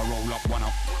 Yo, I roll up, one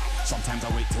up. Sometimes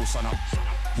I wait till sun up.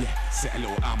 Yeah, set a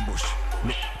little ambush.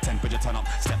 Look, temperature turn up.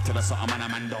 Step to the sun, man, a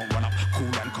man don't run up. Cool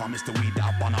and calm, it's the weed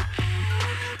that I bun up.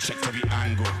 Checked every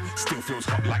angle, still feels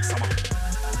hot like summer.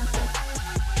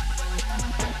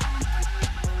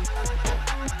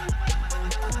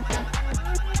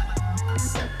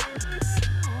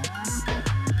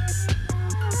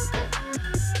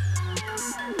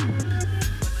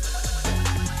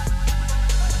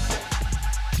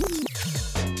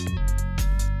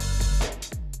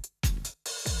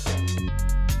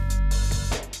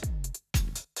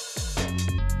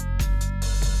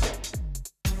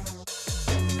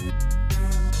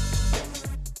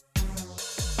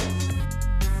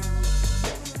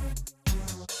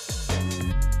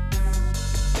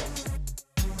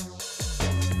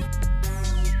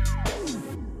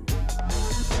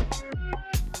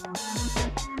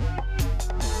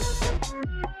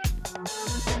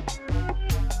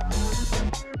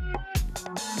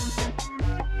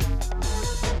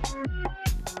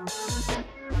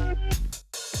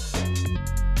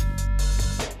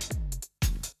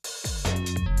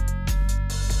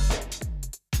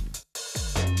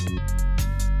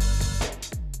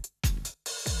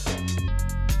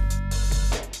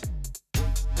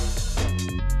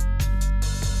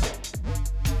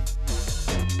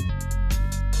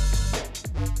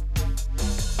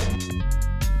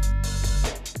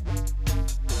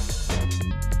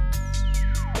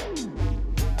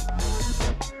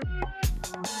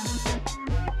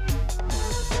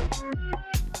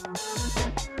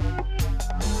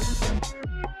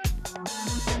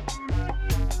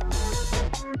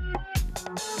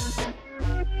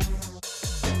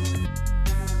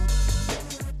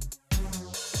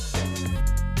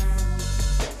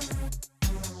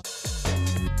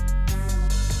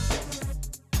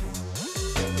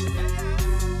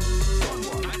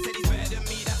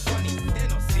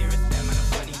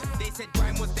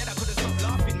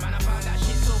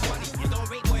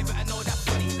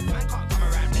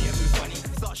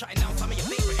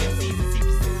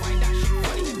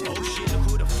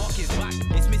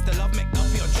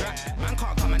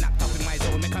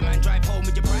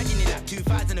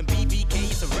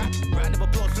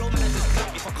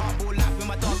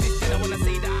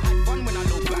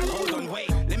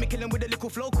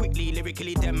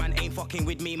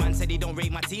 With me, man said he don't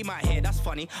rate my team out here. That's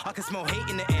funny. I can smell hate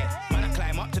in the air. Man, I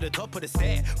climb up to the top of the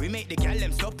stair. We make the gal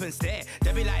them stop and stare.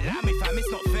 They be like, lamb, fam,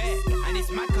 it's not fair. And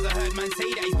it's mad cause I heard man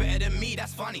say that he's better than me.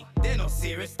 That's funny. They're not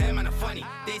serious, them man are funny.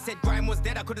 They said grime was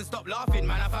dead, I couldn't stop laughing.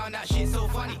 Man, I found that shit so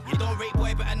funny. You don't rate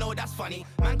boy, but I know that's funny.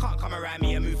 Man can't come around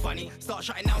me and move funny. Start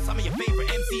shutting down some of your favorite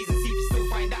MCs and see if you still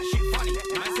find that shit funny.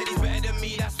 Man said he's better than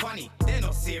me, that's funny. They're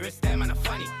not serious, them man are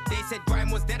funny. They said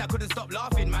grime was dead, I couldn't stop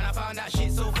laughing. Man, I found that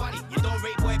shit so funny. You don't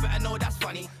rate boy, but I know that's funny.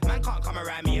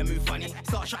 around me and move funny.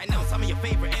 Start shutting down some of your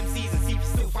favorite MCs and see if you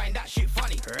still find that shit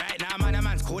funny. Right now, man, a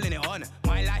man's calling it on.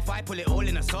 My life, I pull it all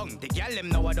in a song. The gal them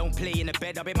know I don't play in the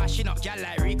bed. I be mashing up gal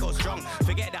like Rico Strong.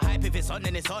 Forget the hype, if it's on,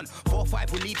 then it's on.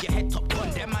 4-5 will leave your head top gun.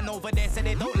 Them man over there say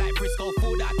they don't like Frisco.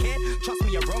 Fool that I care. Trust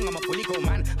me, you're wrong. I'm a fully grown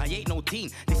man. I ain't no teen.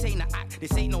 This ain't an act.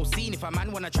 This ain't no scene. If a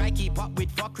man wanna try keep up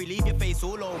with fuckery, leave your face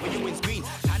all over you in screen.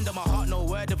 Hand on my heart, no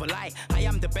word of a lie. I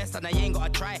am the best and I ain't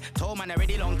gotta try. Told man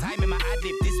already long time in my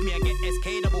ad-lib. This me, I get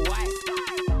SK-double-Y.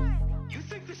 You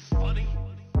think this is funny?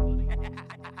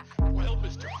 Well,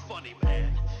 Mr. Funny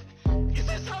Man, is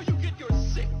this how you get your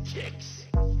sick kicks?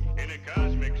 In a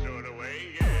cosmic sort of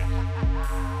way, yeah.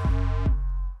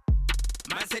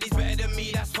 Man said he's better than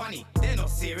me, that's funny. They're not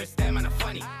serious, them man are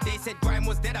funny. They said grime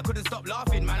was dead, I couldn't stop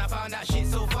laughing. Man, I found that shit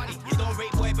so funny. You don't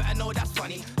rate boy, but I know that's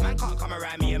funny. Man can't come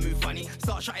around me and move funny.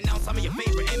 Start shutting down some of your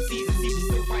favorite MCs and see if you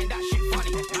still find that shit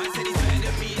funny. Man said he's better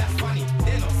than me, that's funny.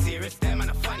 They're not serious, them man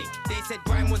are funny. They said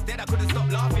grime was dead, I couldn't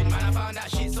stop laughing. Man, I found that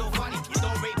shit so funny. You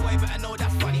don't rate boy, but I know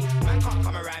that's funny. Man can't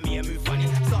come around me and move funny.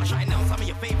 Start shutting down some of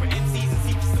your favorite MCs and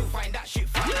see if you still find that shit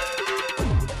funny.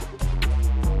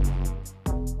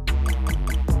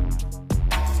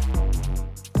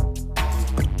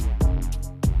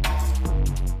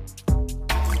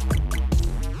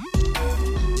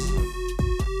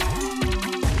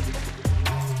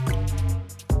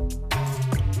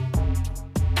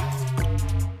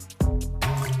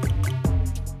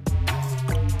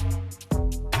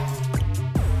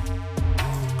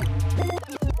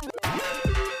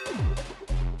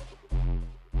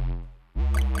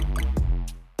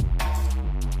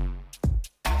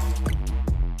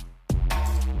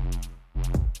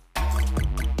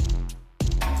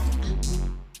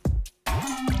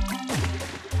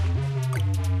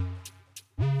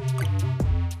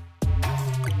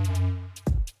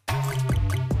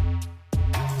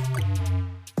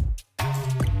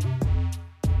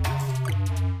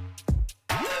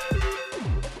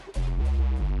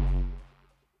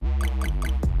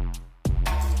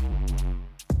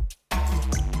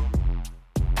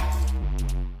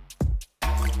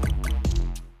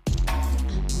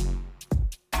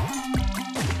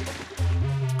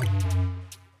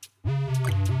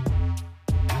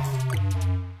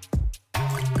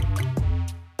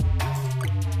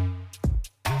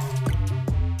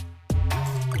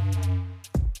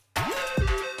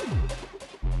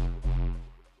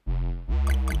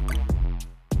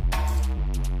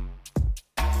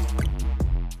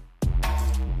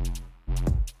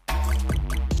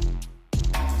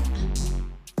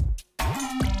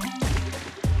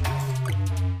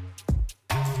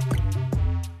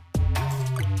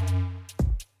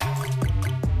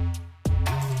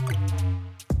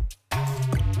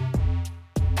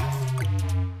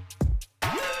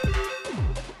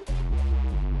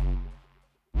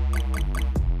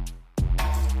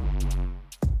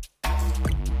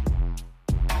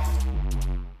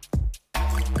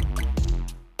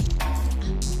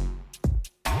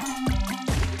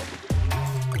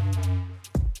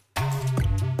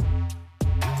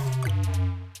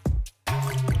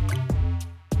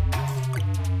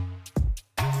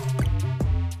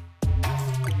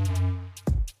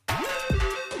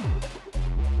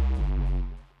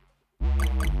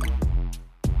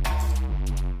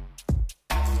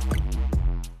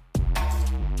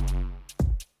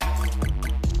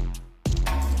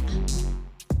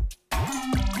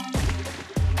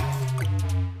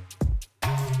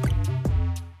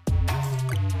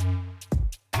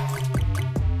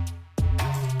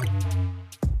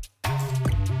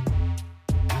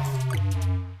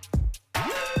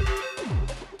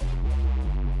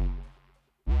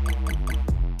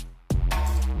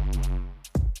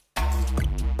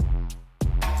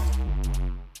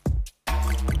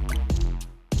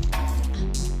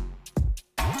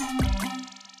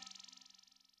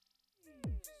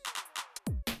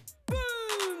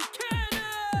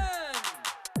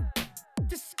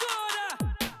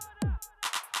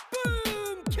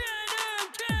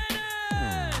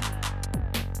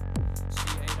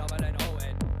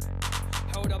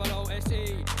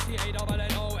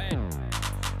 C-A-double-N-O-N.